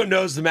 Like, everyone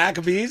knows the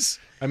Maccabees.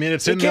 I mean,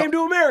 they came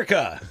to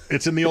America.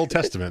 It's in the Old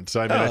Testament,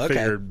 so I mean, I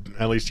figured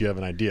at least you have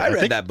an idea. I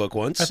read that book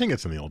once. I think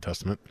it's in the Old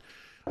Testament.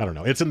 I don't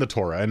know. It's in the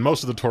Torah, and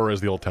most of the Torah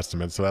is the Old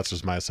Testament, so that's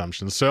just my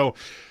assumption. So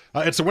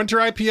it's a winter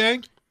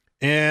IPA,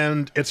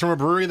 and it's from a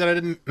brewery that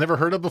I never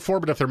heard of before,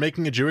 but if they're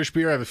making a Jewish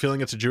beer, I have a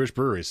feeling it's a Jewish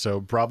brewery, so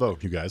bravo,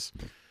 you guys.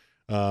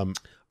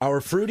 Our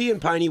fruity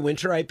and piney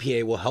winter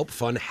IPA will help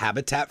fund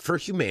Habitat for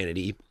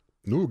Humanity.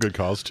 Ooh, good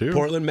cause, too.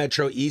 Portland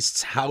Metro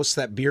East's House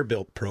That Beer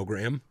Built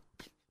program.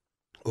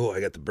 Oh,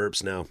 I got the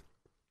burps now.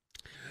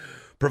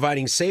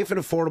 Providing safe and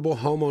affordable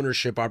home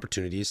ownership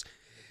opportunities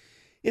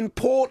in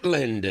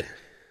Portland.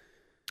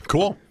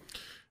 Cool.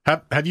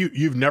 Have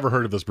you've never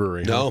heard of this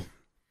brewery? No. Huh?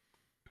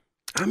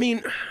 I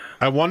mean,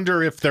 I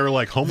wonder if they're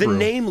like homebrew. The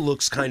name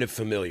looks kind of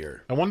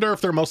familiar. I wonder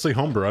if they're mostly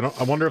homebrew.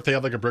 I wonder if they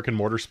have like a brick and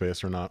mortar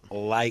space or not.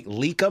 Like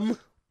Leakum?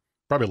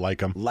 Probably like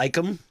them. Like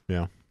them?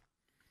 Yeah.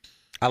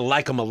 I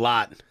like them a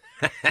lot.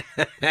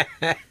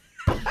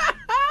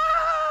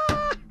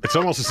 It's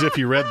almost as if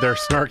you read their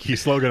snarky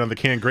slogan on the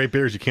can, great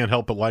beers, you can't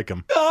help but like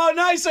them. Oh,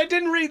 nice. I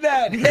didn't read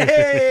that.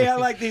 Hey, I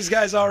like these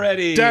guys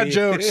already. Dad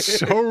jokes.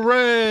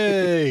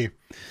 Hooray.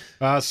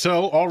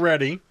 So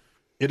already,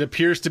 it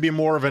appears to be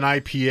more of an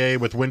IPA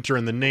with winter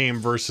in the name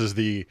versus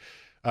the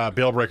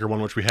Bale Breaker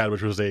one, which we had,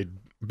 which was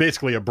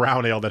basically a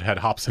brown ale that had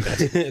hops in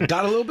it.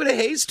 Got a little bit of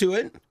haze to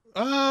it.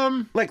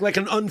 Like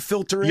an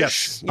unfiltered.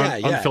 Yes,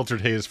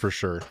 unfiltered haze for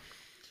sure.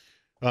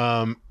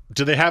 Do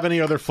they have any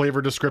other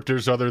flavor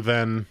descriptors other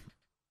than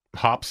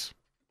hops?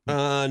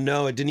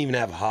 No, it didn't even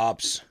have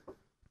hops.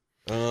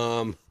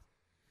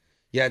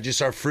 Yeah,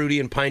 just our fruity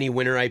and piney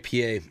winter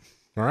IPA.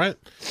 All right.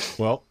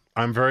 Well,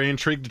 I'm very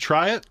intrigued to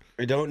try it.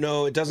 I don't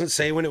know. It doesn't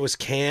say when it was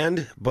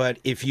canned, but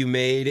if you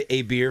made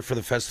a beer for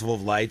the Festival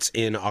of Lights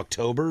in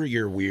October,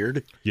 you're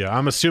weird. Yeah,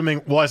 I'm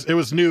assuming. Well, it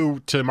was new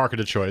to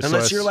Marketed Choice.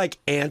 Unless you're like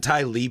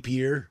anti-leap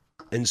year,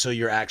 and so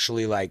you're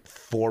actually like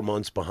 4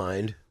 months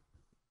behind.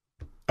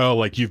 Oh,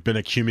 like you've been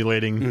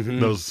accumulating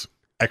those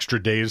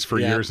extra days for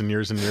years and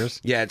years and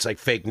years? Yeah, it's like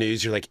fake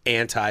news. You're like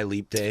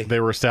anti-leap day. They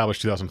were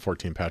established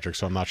 2014, Patrick,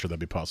 so I'm not sure that'd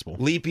be possible.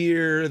 Leap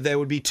year, there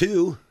would be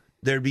 2.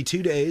 There'd be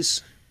 2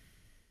 days.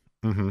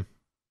 Mm-hmm.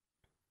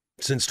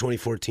 Since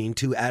 2014,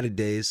 2 added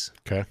days.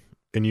 Okay.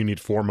 And you need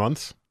 4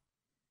 months?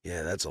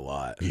 Yeah, that's a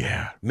lot.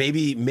 Yeah.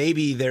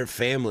 Maybe their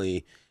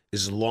family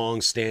is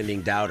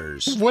long-standing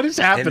doubters. What is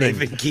happening? And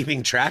they've been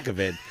keeping track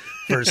of it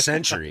for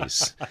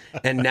centuries.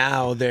 And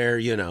now they're,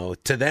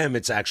 to them,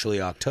 it's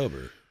actually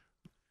October.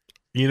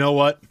 You know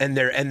what? And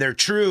they're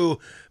true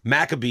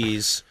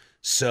Maccabees.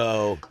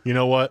 So you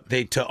know what?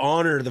 To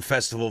honor the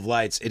Festival of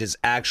Lights, it has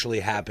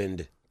actually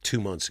happened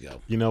 2 months ago.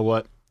 You know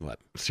what? What?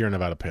 Sierra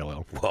Nevada Pale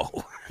Ale.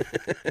 Whoa.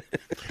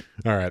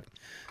 All right.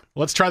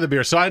 Let's try the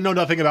beer. So I know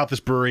nothing about this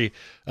brewery.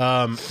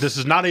 This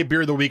is not a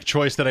beer of the week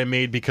choice that I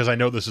made because I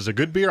know this is a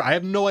good beer. I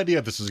have no idea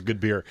if this is a good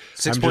beer.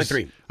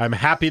 6.3. I'm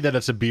happy that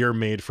it's a beer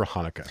made for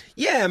Hanukkah.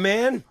 Yeah,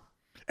 man.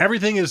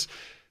 Everything is,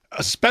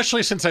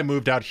 especially since I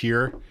moved out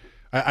here.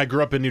 I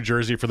grew up in New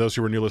Jersey, for those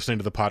who are new listening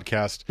to the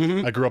podcast.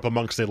 Mm-hmm. I grew up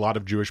amongst a lot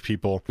of Jewish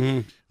people.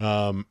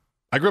 Mm.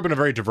 I grew up in a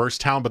very diverse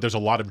town, but there's a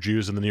lot of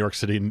Jews in the New York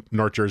City,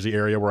 North Jersey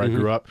area where I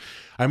grew up.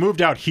 I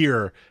moved out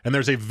here, and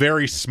there's a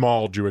very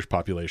small Jewish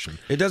population.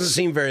 It doesn't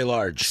seem very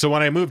large. So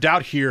when I moved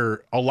out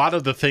here, a lot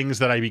of the things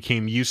that I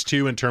became used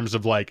to in terms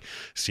of like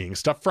seeing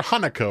stuff for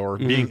Hanukkah or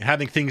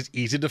having things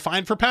easy to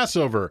find for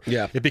Passover,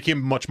 it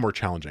became much more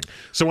challenging.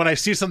 So when I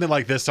see something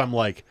like this, I'm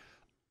like,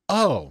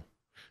 oh,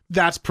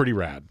 that's pretty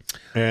rad.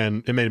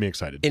 And it made me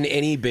excited. In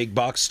any big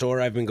box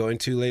store I've been going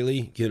to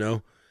lately,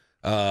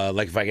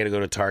 like if I get to go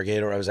to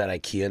Target or I was at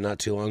IKEA not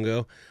too long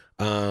ago.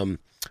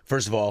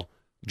 First of all,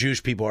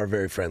 Jewish people are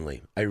very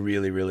friendly. I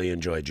really, really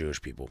enjoy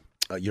Jewish people.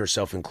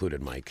 Yourself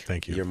included, Mike.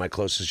 Thank you. You're my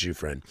closest Jew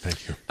friend.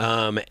 Thank you.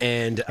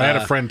 And I had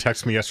a friend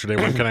text me yesterday,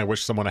 when can I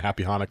wish someone a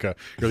happy Hanukkah?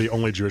 You're the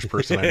only Jewish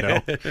person I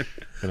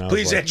know.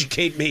 Please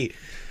educate me.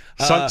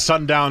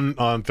 Sundown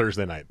on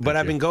Thursday night. But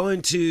I've been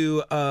going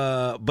to,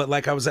 but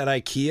like I was at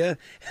IKEA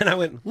and I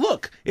went,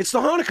 look, it's the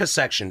Hanukkah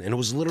section. And it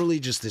was literally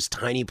just this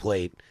tiny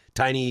plate,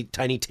 tiny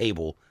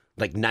table,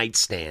 like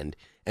nightstand.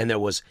 And there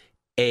was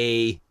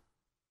a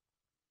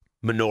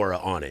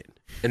menorah on it,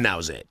 and that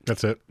was it.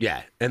 That's it?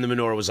 Yeah, and the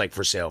menorah was like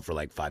for sale for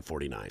like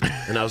 $5.49,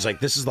 and I was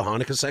like, "This is the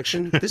Hanukkah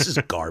section. This is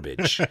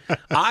garbage."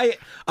 I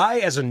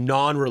as a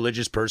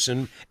non-religious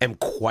person am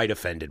quite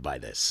offended by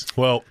this.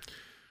 Well,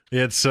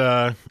 it's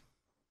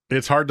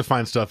hard to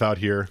find stuff out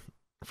here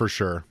for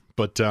sure,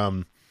 but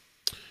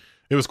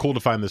it was cool to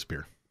find this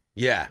beer.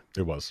 Yeah,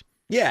 it was.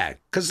 Yeah,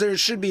 because there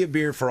should be a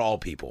beer for all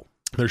people.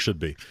 There should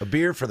be a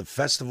beer for the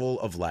Festival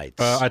of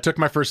Lights. I took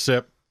my first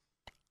sip.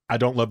 I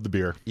don't love the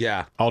beer.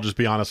 Yeah. I'll just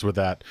be honest with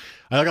that.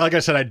 Like I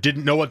said, I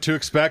didn't know what to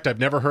expect. I've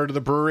never heard of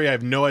the brewery. I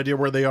have no idea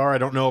where they are. I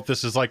don't know if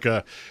this is like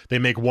they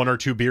make 1 or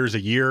 2 beers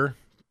a year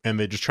and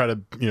they just try to,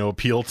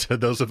 appeal to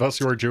those of us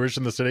who are Jewish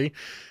in the city.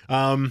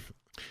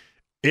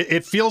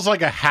 It feels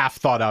like a half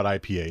thought out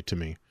IPA to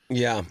me.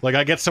 Yeah. Like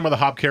I get some of the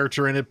hop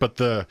character in it, but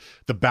the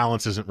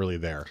balance isn't really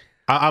there.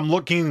 I'm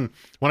looking,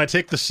 when I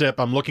take the sip,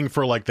 I'm looking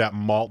for like that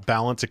malt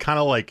balance. It kind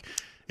of like,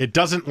 it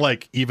doesn't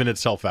like even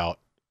itself out.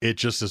 It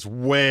just is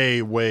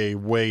way, way,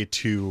 way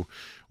too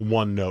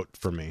one note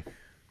for me.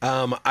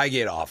 I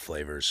get off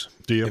flavors.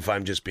 Do you? If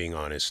I'm just being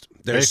honest.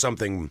 There's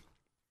something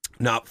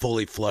not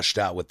fully flushed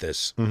out with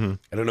this. Mm-hmm.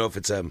 I don't know if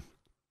it's a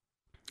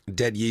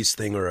dead yeast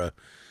thing or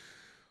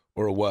a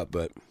what,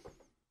 but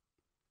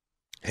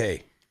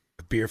hey,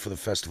 a beer for the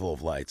Festival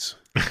of Lights.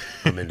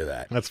 I'm into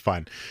that. That's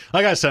fine.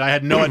 Like I said, I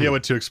had no idea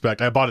what to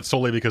expect. I bought it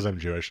solely because I'm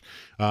Jewish,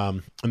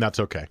 and that's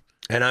okay.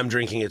 And I'm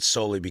drinking it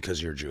solely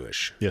because you're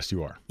Jewish. Yes,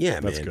 you are. Yeah,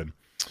 that's man. Good.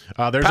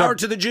 There's Power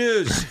to the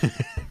Jews.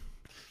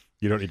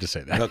 You don't need to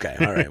say that. Okay,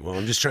 all right. Well,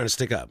 I'm just trying to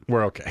stick up.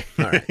 We're okay.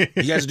 All right.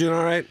 You guys are doing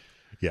all right?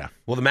 Yeah.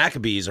 Well, the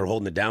Maccabees are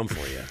holding it down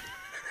for you.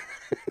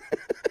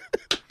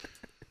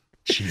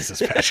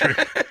 Jesus, Patrick.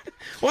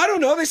 Well, I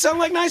don't know. They sound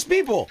like nice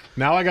people.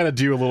 Now I got to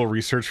do a little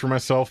research for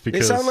myself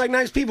because they sound like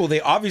nice people.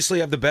 They obviously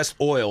have the best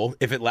oil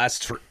if it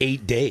lasts for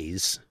 8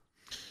 days.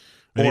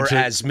 Or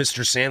as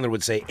Mr. Sandler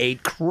would say,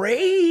 8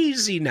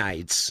 crazy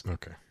nights.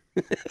 Okay.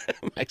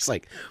 Mike's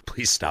like,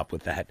 please stop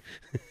with that.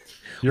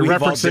 You're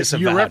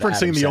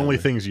referencing the only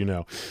things you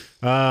know.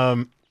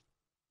 I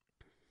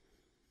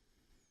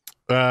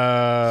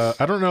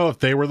don't know if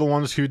they were the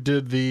ones who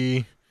did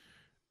the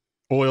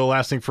oil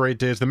lasting for 8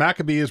 days. The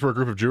Maccabees were a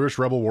group of Jewish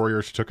rebel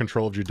warriors who took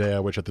control of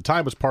Judea, which at the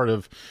time was part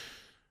of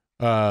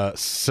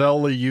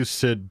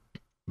Seleucid,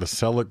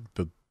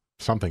 the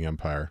something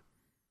empire.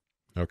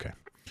 Okay.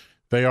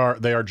 They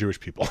are Jewish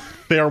people.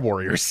 They are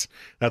warriors.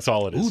 That's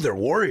all it is. Ooh, they're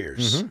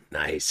warriors. Mm-hmm.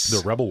 Nice. They're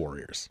rebel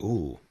warriors.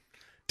 Ooh.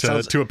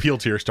 To appeal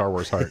to your Star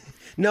Wars heart.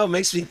 No, it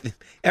makes me...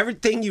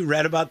 Everything you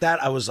read about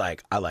that, I was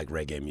like, I like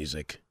reggae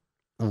music.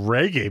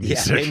 Reggae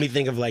music? Yeah, it made me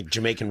think of like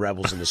Jamaican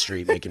rebels in the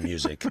street making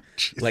music.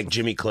 Like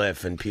Jimmy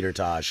Cliff and Peter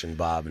Tosh and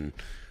Bob and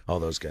all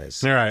those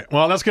guys. All right.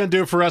 Well, that's going to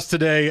do it for us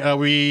today.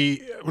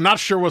 We're not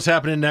sure what's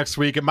happening next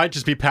week. It might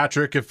just be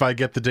Patrick if I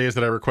get the days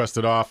that I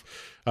requested off.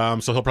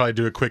 So he'll probably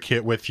do a quick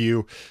hit with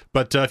you.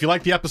 But if you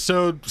like the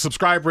episode,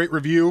 subscribe, rate,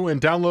 review, and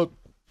download.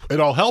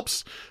 It all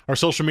helps. Our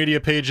social media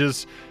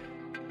pages,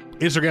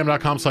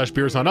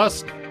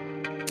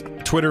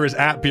 Instagram.com/BeersOnUs. Twitter is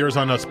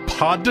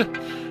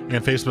 @BeersOnUsPod.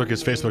 And Facebook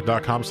is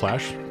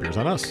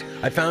Facebook.com/BeersOnUs.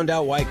 I found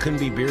out why it couldn't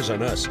be Beers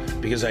on Us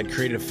because I'd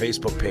created a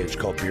Facebook page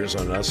called Beers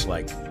on Us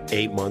like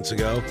 8 months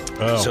ago.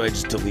 Oh. So I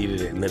just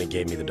deleted it and then it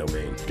gave me the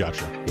domain.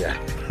 Gotcha. Yeah.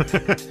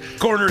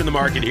 Corner in the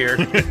market here.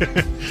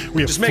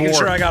 We have just making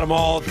sure I got them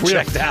all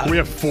checked out. We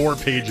have 4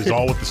 pages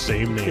all with the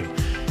same name.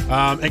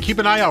 And keep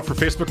an eye out for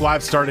Facebook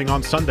Live starting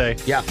on Sunday.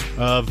 Yeah.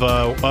 Of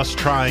us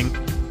trying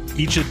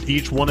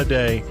each one a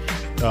day.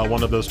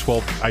 One of those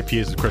 12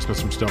 IPAs at Christmas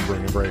from Stone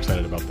Brewing. I'm very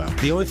excited about that.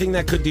 The only thing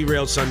that could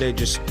derail Sunday,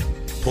 just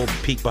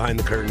peek behind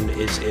the curtain,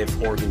 is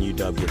if Oregon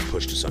UW gets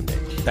pushed to Sunday.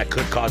 That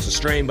could cause a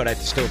strain, but I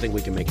still think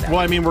we can make it happen.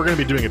 Well, I mean, we're going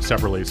to be doing it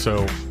separately,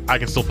 so I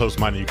can still post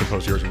mine and you can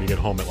post yours when you get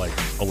home at like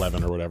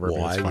 11 or whatever.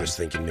 Well, I was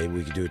thinking maybe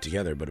we could do it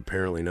together, but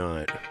apparently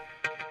not.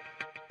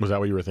 Was that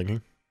what you were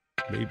thinking?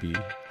 Maybe.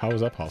 How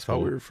is that possible? I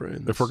thought we were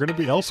friends. If we're going to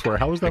be elsewhere,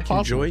 how is that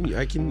possible? Join you.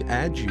 I can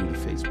add you to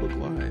Facebook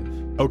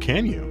Live. Oh,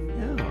 can you?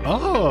 Yeah.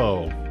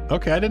 Oh.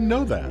 Okay, I didn't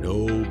know that.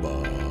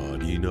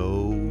 Nobody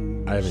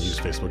knows. I haven't used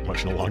Facebook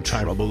much in a long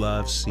time. Trouble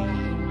I've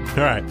seen.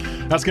 All right,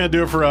 that's going to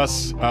do it for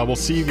us. We'll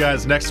see you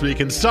guys next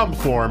week in some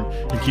form,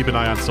 and keep an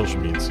eye on social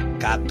medias.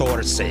 14.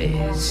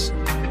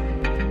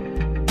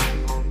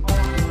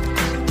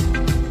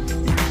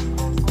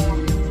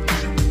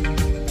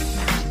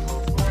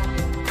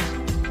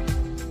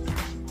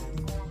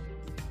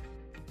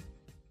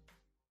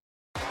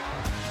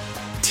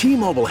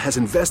 T-Mobile has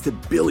invested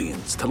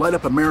billions to light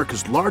up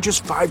America's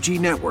largest 5G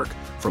network,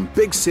 from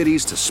big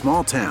cities to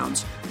small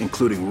towns,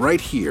 including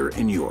right here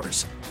in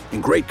yours.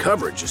 And great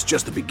coverage is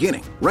just the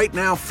beginning. Right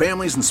now,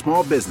 families and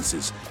small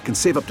businesses can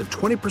save up to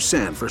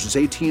 20% versus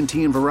AT&T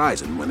and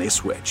Verizon when they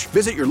switch.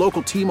 Visit your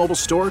local T-Mobile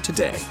store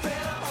today.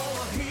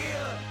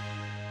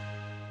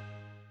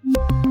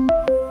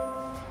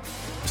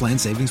 Plan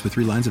savings with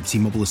 3 lines of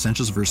T-Mobile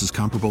Essentials versus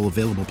comparable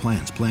available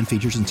plans. Plan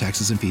features and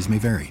taxes and fees may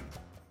vary.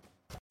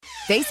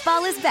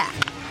 Baseball is back,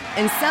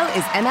 and so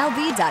is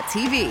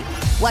MLB.tv.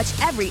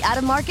 Watch every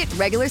out-of-market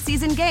regular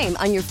season game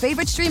on your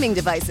favorite streaming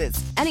devices.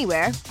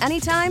 Anywhere,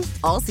 anytime,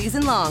 all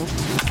season long.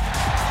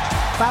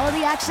 Follow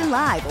the action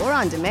live or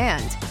on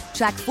demand.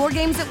 Track 4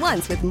 games at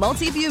once with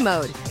multi-view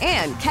mode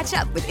and catch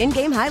up with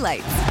in-game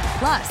highlights.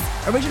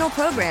 Plus, original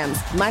programs,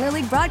 minor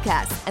league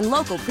broadcasts, and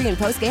local pre- and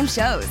post-game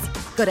shows.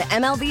 Go to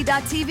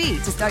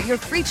MLB.tv to start your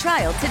free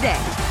trial today.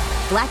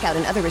 Blackout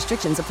and other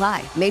restrictions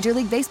apply. Major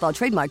League Baseball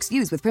trademarks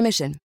used with permission.